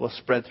will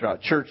spread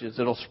throughout churches.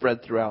 It'll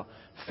spread throughout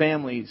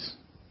families,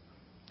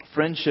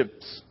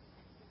 friendships.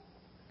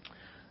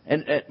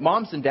 And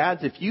moms and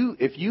dads, if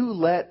you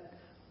let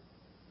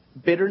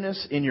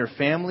bitterness in your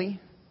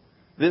family,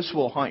 this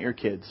will haunt your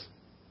kids.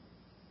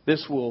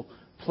 This will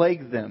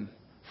plague them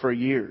for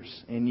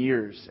years and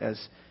years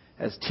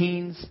as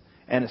teens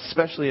and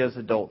especially as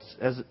adults.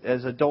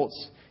 As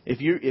adults,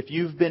 if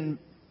you've been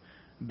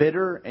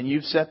bitter and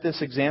you've set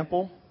this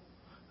example,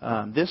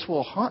 this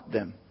will haunt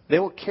them. They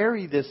will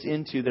carry this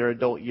into their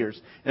adult years.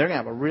 And they're going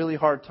to have a really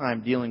hard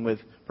time dealing with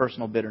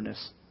personal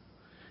bitterness.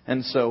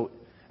 And so,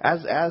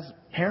 as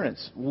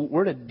parents,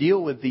 we're to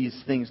deal with these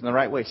things in the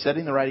right way,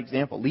 setting the right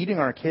example, leading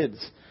our kids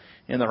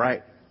in the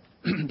right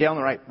down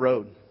the right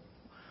road.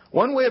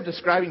 One way of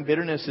describing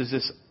bitterness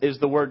is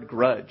the word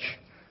grudge.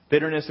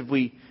 Bitterness, if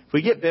we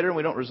get bitter and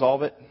we don't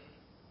resolve it,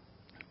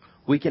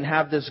 we can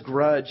have this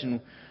grudge, and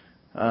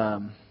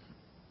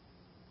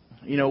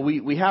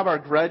we have our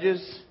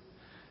grudges,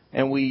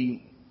 and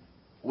we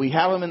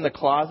have them in the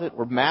closet.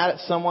 We're mad at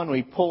someone,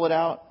 we pull it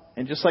out,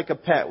 and just like a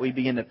pet, we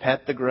begin to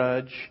pet the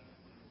grudge.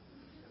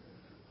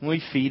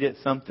 We feed it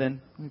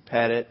something. We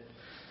pet it.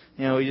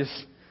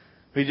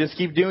 We just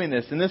keep doing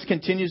this. And this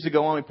continues to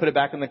go on. We put it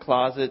back in the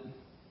closet.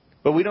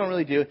 But we don't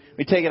really do it.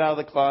 We take it out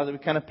of the closet. We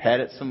kind of pet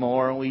it some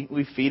more. And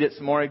we feed it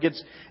some more. It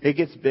gets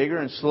bigger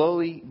and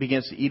slowly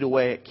begins to eat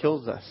away. It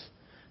kills us.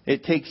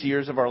 It takes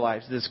years of our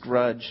lives, this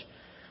grudge.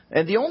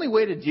 And the only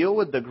way to deal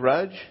with the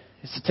grudge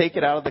is to take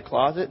it out of the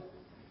closet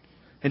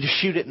and just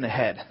shoot it in the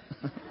head.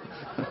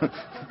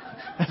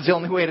 That's the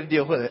only way to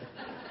deal with it.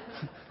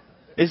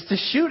 Is to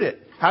shoot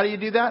it. How do you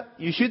do that?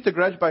 You shoot the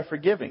grudge by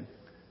forgiving.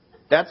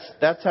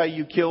 That's how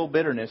you kill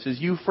bitterness, is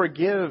you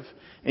forgive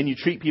and you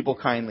treat people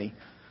kindly.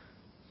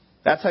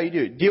 That's how you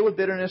do it. Deal with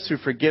bitterness through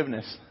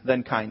forgiveness,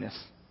 then kindness.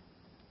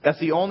 That's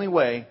the only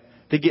way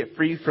to get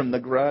free from the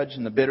grudge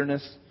and the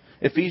bitterness.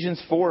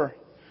 Ephesians 4,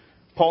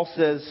 Paul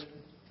says,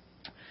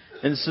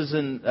 and this is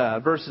in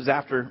verses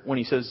after when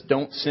he says,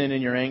 don't sin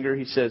in your anger.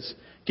 He says,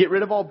 get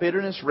rid of all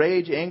bitterness,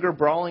 rage, anger,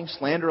 brawling,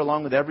 slander,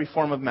 along with every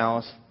form of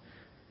malice.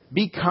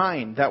 Be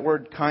kind. That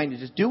word kind is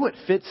just do what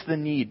fits the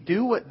need.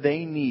 Do what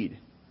they need.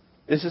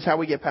 This is how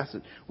we get past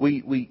it.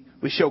 We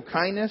show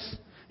kindness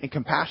and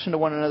compassion to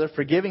one another,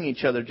 forgiving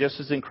each other just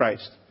as in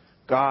Christ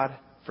God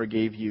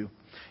forgave you.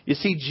 You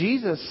see,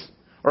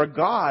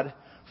 God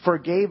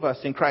forgave us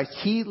in Christ.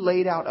 He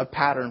laid out a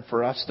pattern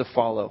for us to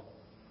follow.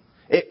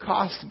 It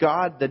cost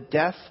God the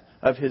death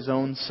of His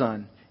own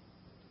Son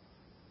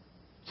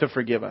to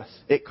forgive us.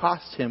 It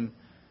cost Him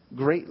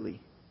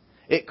greatly.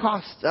 It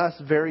costs us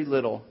very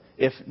little,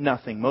 if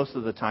nothing, most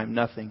of the time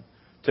nothing,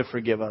 to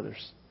forgive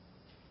others.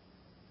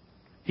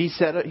 He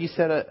set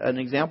an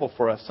example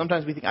for us.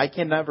 Sometimes we think, I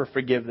can never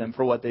forgive them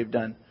for what they've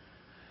done.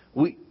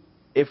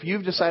 If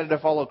you've decided to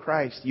follow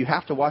Christ, you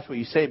have to watch what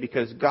you say,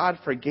 because God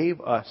forgave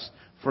us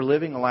for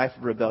living a life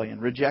of rebellion,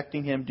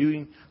 rejecting Him,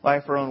 doing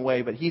life our own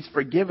way. But He's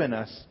forgiven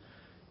us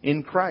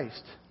in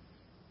Christ.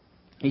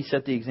 He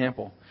set the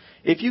example.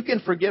 If you can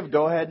forgive,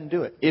 go ahead and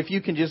do it. If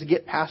you can just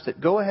get past it,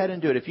 go ahead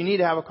and do it. If you need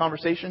to have a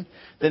conversation,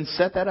 then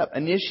set that up.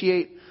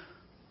 Initiate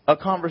a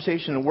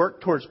conversation and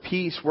work towards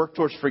peace, work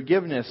towards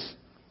forgiveness.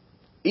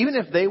 Even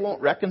if they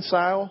won't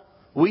reconcile,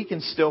 we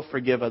can still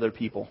forgive other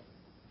people.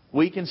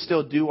 We can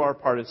still do our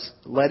part. It's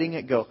letting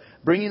it go.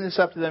 Bringing this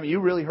up to them.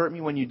 You really hurt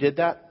me when you did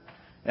that.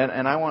 And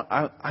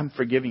I'm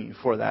forgiving you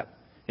for that.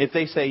 If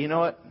they say, you know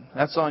what,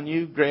 that's on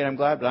you, great, I'm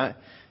glad, but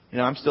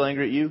I'm still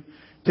angry at you.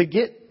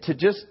 To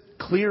just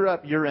clear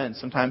up your end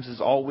sometimes is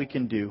all we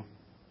can do.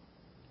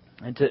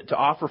 And to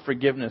offer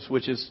forgiveness,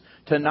 which is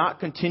to not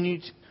continue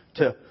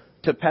to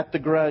pet the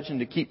grudge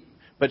and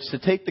but to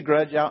take the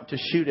grudge out, to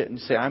shoot it and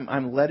say,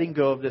 I'm letting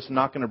go of this. I'm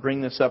not going to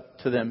bring this up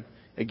to them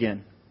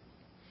again.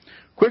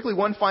 Quickly,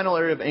 one final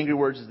area of angry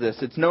words is this.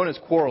 It's known as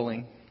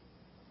quarreling.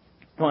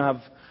 I don't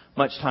have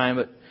much time,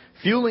 but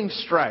fueling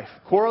strife.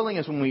 Quarreling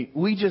is when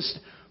we just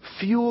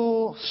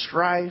fuel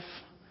strife,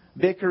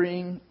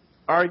 bickering,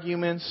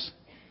 arguments,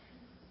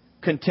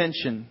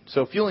 contention.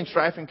 So fueling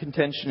strife and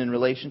contention in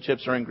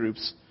relationships or in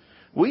groups.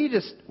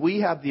 We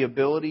have the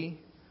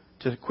ability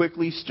to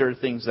quickly stir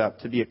things up,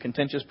 to be a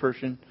contentious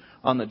person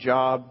on the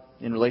job,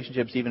 in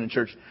relationships, even in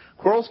church.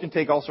 Quarrels can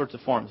take all sorts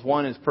of forms.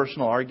 One is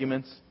personal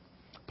arguments.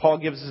 Paul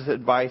gives us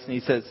advice and he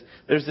says,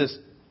 there's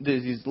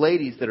these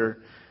ladies that are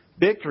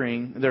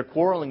bickering, they're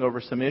quarreling over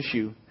some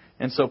issue.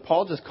 And so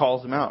Paul just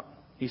calls them out.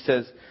 He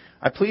says,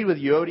 I plead with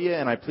Euodia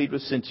and I plead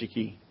with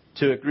Syntyche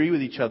to agree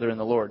with each other in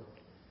the Lord.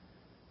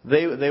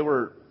 They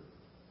were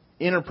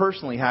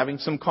interpersonally having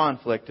some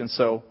conflict, and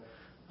so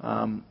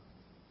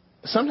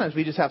sometimes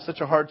we just have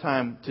such a hard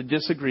time to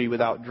disagree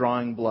without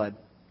drawing blood,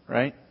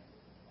 right?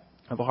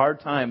 Have a hard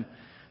time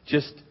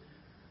just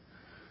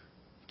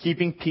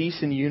keeping peace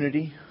and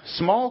unity.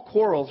 Small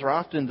quarrels are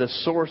often the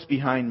source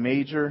behind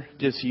major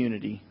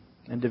disunity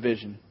and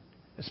division,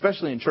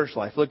 especially in church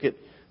life. Look at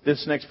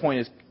this next point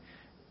is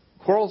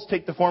quarrels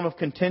take the form of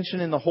contention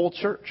in the whole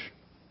church.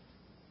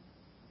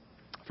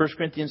 1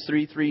 Corinthians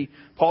 3:3,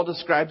 Paul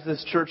describes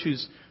this church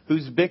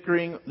who's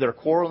bickering, they're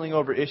quarreling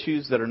over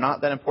issues that are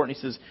not that important.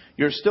 He says,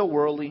 you're still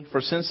worldly,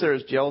 for since there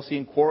is jealousy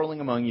and quarreling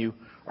among you,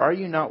 are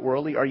you not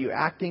worldly? Are you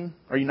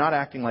not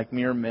acting like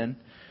mere men?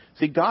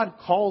 See, God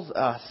calls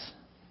us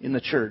in the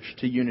church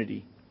to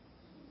unity.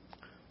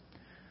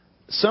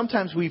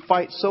 Sometimes we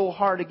fight so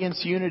hard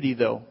against unity,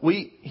 though.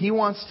 He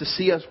wants to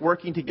see us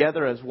working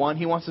together as one.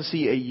 He wants to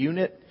see a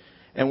unit.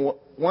 And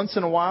once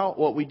in a while,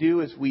 what we do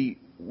is we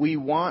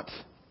want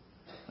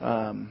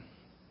to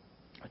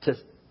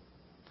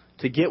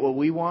get what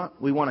we want.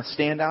 We want to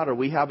stand out, or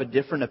we have a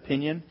different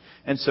opinion.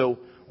 And so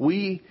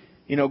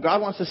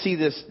God wants to see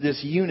this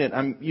unit.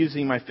 I'm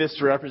using my fist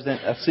to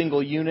represent a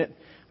single unit.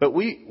 But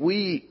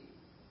we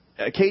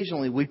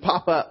occasionally we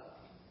pop up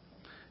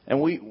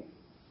and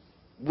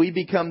we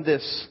become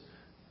this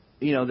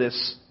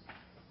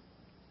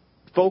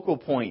focal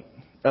point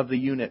of the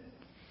unit,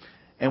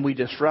 and we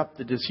disrupt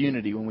the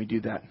disunity when we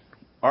do that.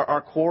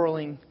 Our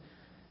quarreling,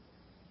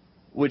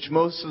 which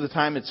most of the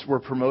time we're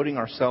promoting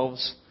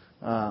ourselves.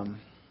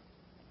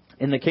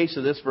 In the case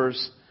of this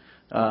verse,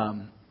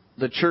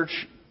 the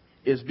church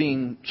is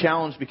being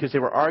challenged because they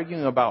were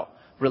arguing about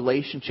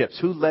relationships.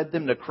 Who led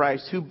them to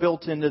Christ? Who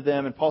built into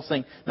them? And Paul's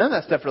saying, none of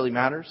that stuff really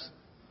matters.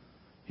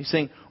 He's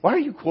saying, why are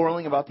you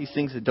quarreling about these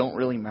things that don't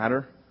really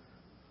matter?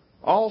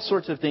 All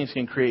sorts of things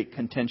can create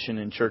contention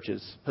in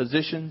churches.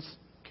 Positions.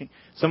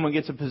 Someone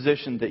gets a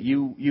position that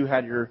you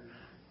had your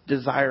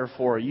desire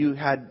for. You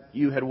had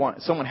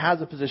someone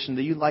has a position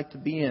that you'd like to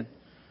be in.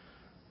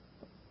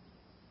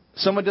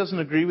 Someone doesn't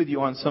agree with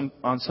you on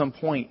some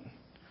point.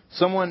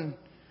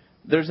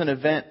 There's an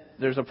event,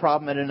 there's a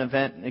problem at an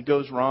event, and it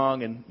goes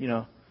wrong,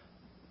 and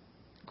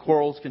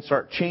quarrels can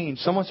change.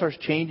 Someone starts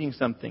changing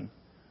something.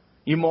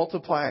 You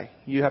multiply.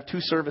 You have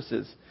two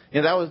services.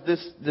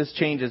 This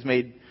change has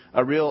made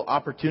a real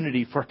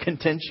opportunity for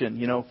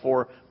contention,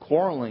 for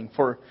quarreling,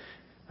 for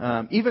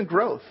even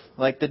growth,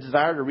 like the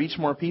desire to reach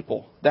more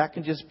people. That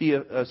can just be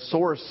a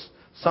source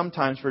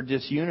sometimes for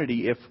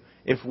disunity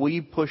if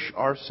we push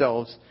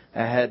ourselves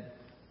ahead.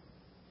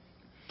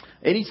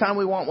 Anytime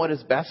we want what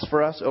is best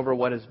for us over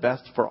what is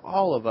best for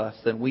all of us,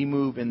 then we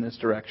move in this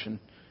direction.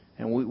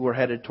 and we're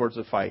headed towards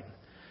a fight.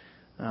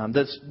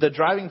 The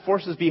driving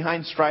forces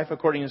behind strife,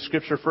 according to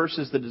Scripture, first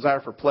is the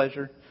desire for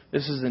pleasure.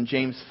 This is in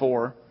James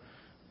 4,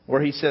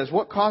 where he says,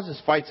 "What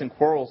causes fights and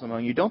quarrels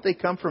among you? Don't they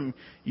come from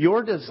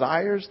your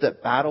desires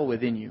that battle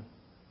within you?"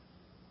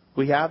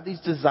 We have these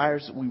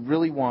desires that we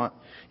really want.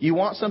 You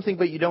want something,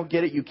 but you don't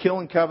get it. You kill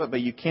and covet,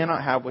 but you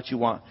cannot have what you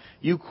want.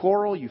 You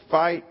quarrel, you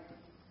fight.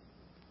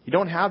 You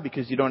don't have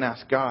because you don't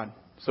ask God.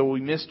 So we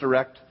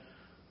misdirect.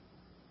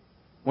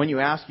 When you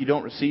ask, you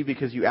don't receive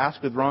because you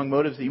ask with wrong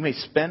motives, that you may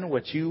spend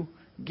what you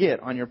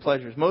get on your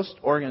pleasures. Most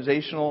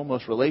organizational,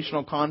 most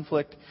relational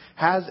conflict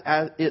has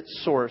as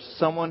its source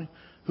someone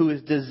who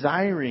is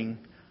desiring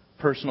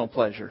personal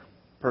pleasure,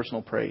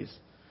 personal praise.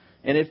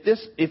 And if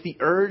the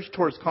urge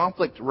towards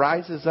conflict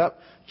rises up,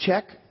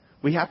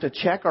 we have to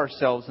check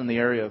ourselves in the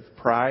area of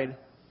pride,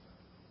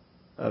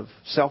 of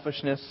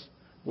selfishness.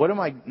 What am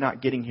I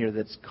not getting here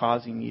that's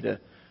causing me to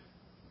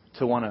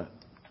want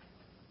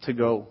to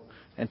go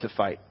and to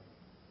fight?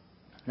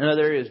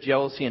 Another area is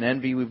jealousy and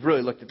envy. We've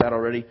really looked at that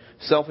already.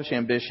 Selfish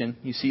ambition.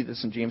 You see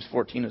this in James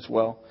 14 as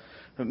well.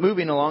 But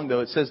moving along,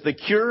 though, it says the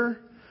cure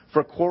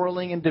for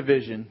quarreling and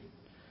division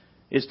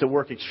is to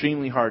work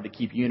extremely hard to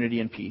keep unity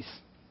and peace.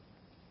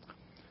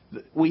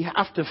 We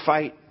have to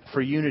fight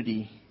for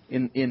unity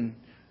in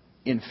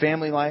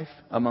family life,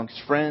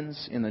 amongst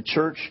friends, in the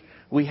church.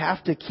 We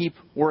have to keep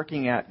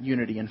working at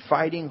unity and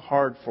fighting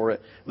hard for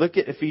it. Look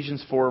at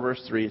Ephesians 4,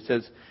 verse 3. It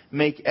says,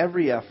 "Make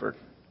every effort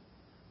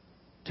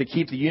to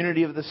keep the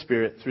unity of the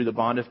Spirit through the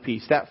bond of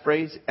peace." That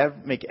phrase,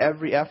 make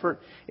every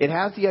effort, it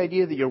has the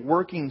idea that you're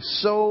working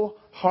so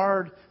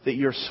hard that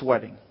you're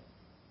sweating.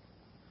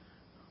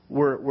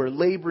 We're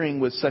laboring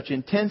with such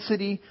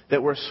intensity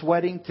that we're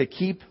sweating to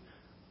keep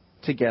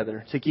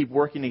together, to keep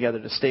working together,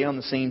 to stay on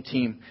the same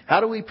team.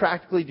 How do we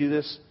practically do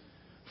this?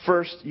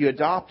 First, you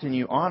adopt and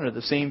you honor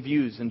the same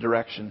views and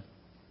direction.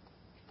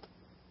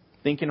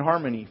 Think in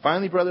harmony.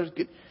 Finally, brothers,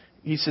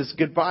 he says,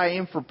 "Goodbye,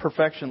 aim for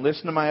perfection.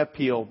 Listen to my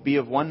appeal. Be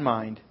of one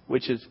mind,"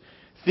 which is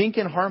think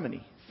in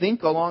harmony.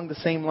 Think along the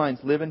same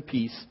lines. Live in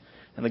peace.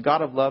 And the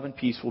God of love and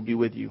peace will be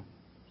with you.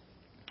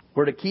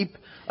 We're to keep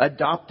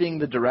adopting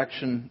the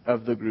direction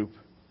of the group.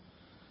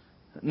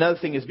 Another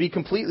thing is be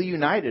completely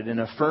united in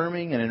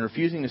affirming and in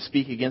refusing to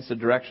speak against the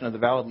direction of the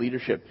valid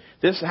leadership.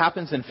 This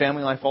happens in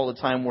family life all the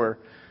time, where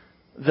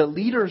the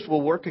leaders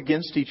will work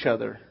against each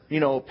other.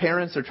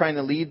 Parents are trying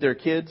to lead their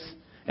kids,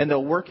 and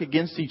they'll work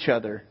against each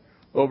other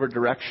over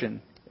direction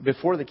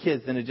before the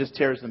kids, and it just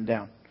tears them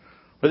down.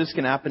 But this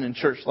can happen in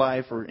church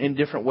life or in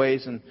different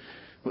ways. And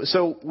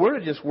so we're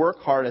to just work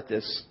hard at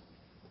this.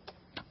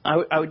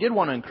 I did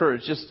want to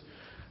encourage, just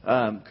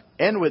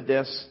end with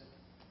this.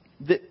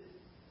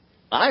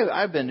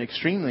 I've been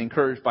extremely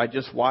encouraged by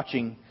just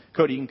watching,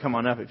 Cody, you can come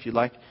on up if you'd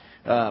like,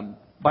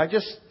 by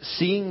just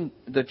seeing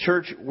the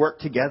church work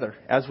together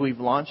as we've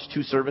launched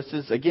 2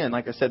 services. Again,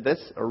 like I said,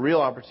 that's a real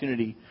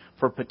opportunity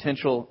for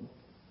potential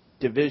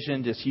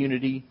division,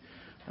 disunity.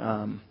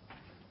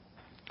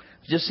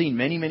 Just seeing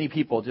many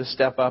people just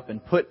step up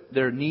and put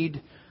their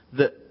need,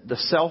 the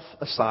self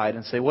aside,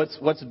 and say,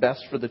 what's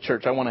best for the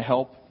church? I want to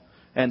help.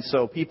 And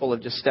so people have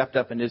just stepped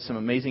up and did some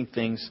amazing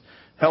things,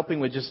 helping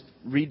with just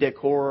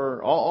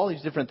redecor, all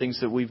these different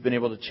things that we've been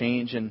able to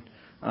change. And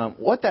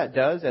what that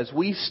does, as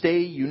we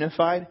stay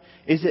unified,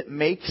 is it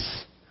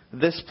makes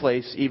this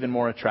place even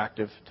more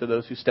attractive to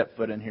those who step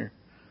foot in here.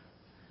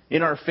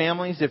 In our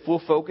families, if we'll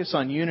focus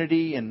on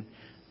unity and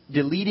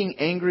deleting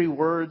angry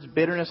words,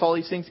 bitterness, all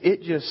these things,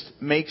 it just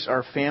makes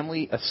our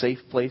family a safe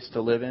place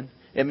to live in.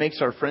 It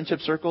makes our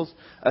friendship circles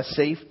a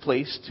safe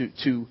place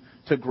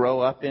to grow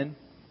up in,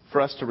 for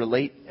us to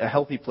relate, a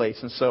healthy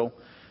place. And so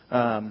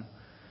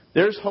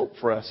there's hope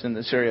for us in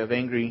this area of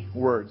angry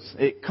words.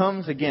 It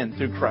comes, again,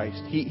 through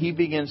Christ. He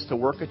begins to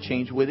work a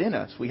change within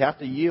us. We have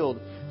to yield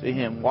to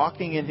Him,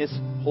 walking in His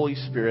Holy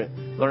Spirit,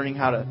 learning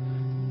how to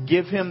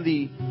give Him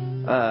the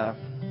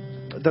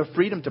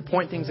freedom to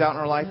point things out in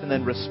our life, and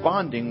then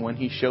responding when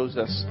He shows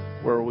us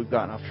where we've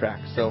gotten off track.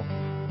 So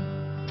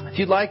if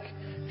you'd like,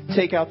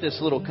 take out this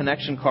little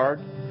connection card,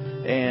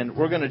 and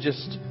we're going to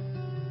just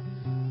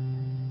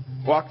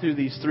walk through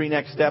these 3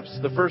 next steps.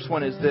 The first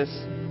one is this.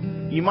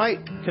 You might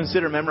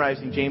consider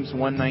memorizing James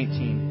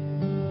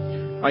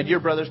 1:19. "My dear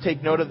brothers,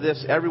 take note of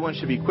this. Everyone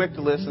should be quick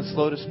to listen,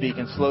 slow to speak,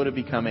 and slow to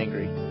become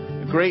angry."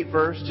 A great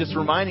verse, just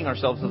reminding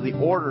ourselves of the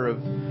order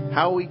of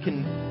how we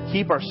can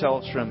keep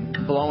ourselves from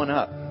blowing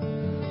up.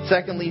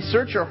 Secondly,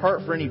 search your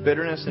heart for any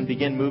bitterness and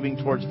begin moving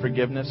towards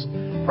forgiveness.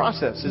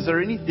 Process. Is there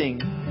anything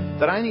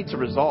that I need to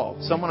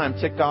resolve? Someone I'm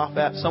ticked off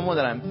at, someone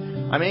that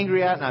I'm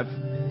angry at, and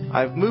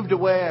I've moved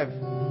away,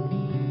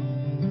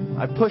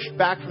 I've pushed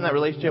back from that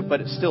relationship, but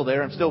it's still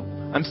there.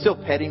 I'm still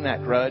petting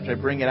that grudge. I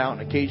bring it out,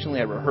 and occasionally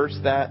I rehearse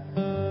that.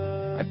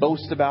 I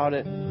boast about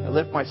it. I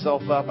lift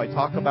myself up. I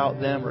talk about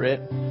them or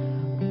it.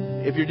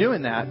 If you're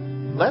doing that,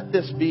 let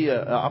this be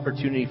an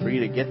opportunity for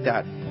you to get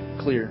that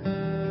clear.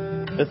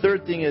 The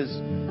third thing is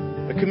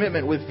a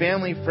commitment with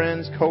family,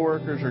 friends,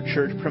 coworkers, or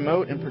church.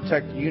 Promote and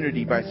protect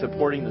unity by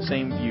supporting the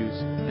same views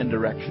and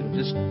direction.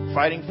 Just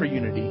fighting for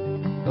unity.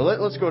 So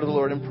let's go to the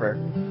Lord in prayer.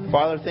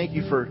 Father, thank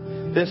you for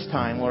this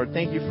time, Lord.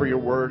 Thank you for your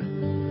word.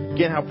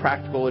 Again, how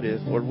practical it is,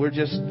 Lord. We're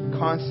just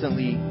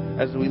constantly,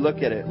 as we look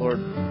at it, Lord,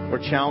 we're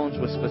challenged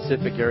with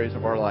specific areas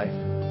of our life.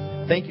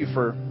 Thank you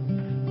for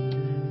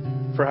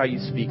how you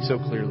speak so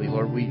clearly,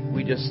 Lord.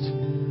 We just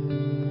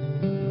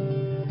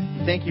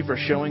thank you for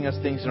showing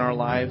us things in our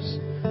lives.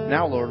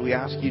 Now, Lord, we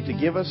ask you to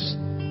give us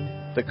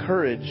the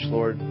courage,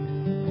 Lord,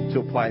 to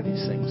apply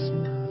these things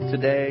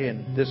today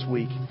and this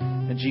week.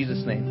 In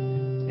Jesus'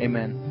 name,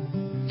 amen.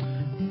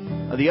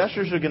 The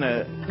ushers are going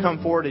to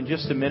come forward in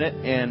just a minute,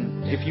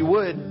 and if you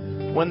would,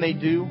 when they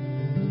do,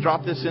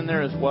 drop this in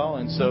there as well,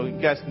 and so you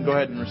guys can go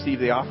ahead and receive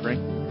the offering.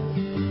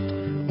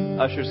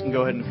 Ushers can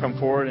go ahead and come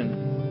forward.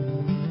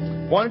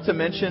 And wanted to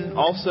mention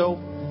also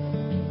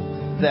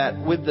that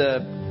with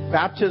the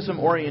baptism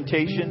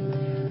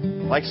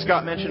orientation, like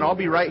Scott mentioned, I'll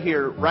be right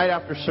here right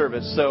after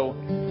service. So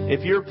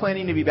if you're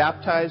planning to be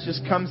baptized,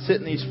 just come sit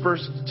in these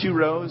first 2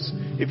 rows.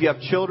 If you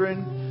have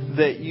children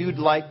that you'd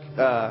like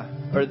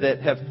or that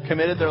have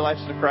committed their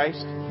lives to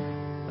Christ,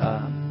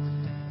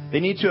 they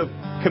need to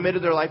have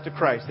committed their life to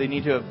Christ. They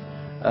need to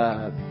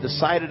have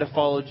decided to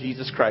follow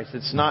Jesus Christ.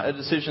 It's not a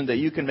decision that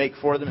you can make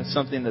for them. It's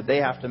something that they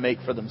have to make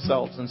for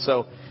themselves. And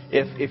so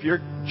if your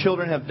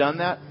children have done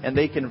that and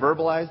they can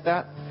verbalize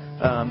that,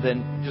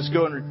 then just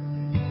go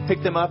and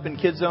pick them up in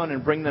Kids Zone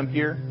and bring them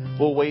here.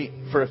 We'll wait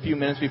for a few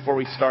minutes before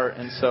we start.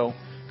 And so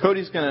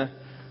Cody's going to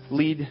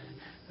lead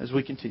as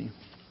we continue.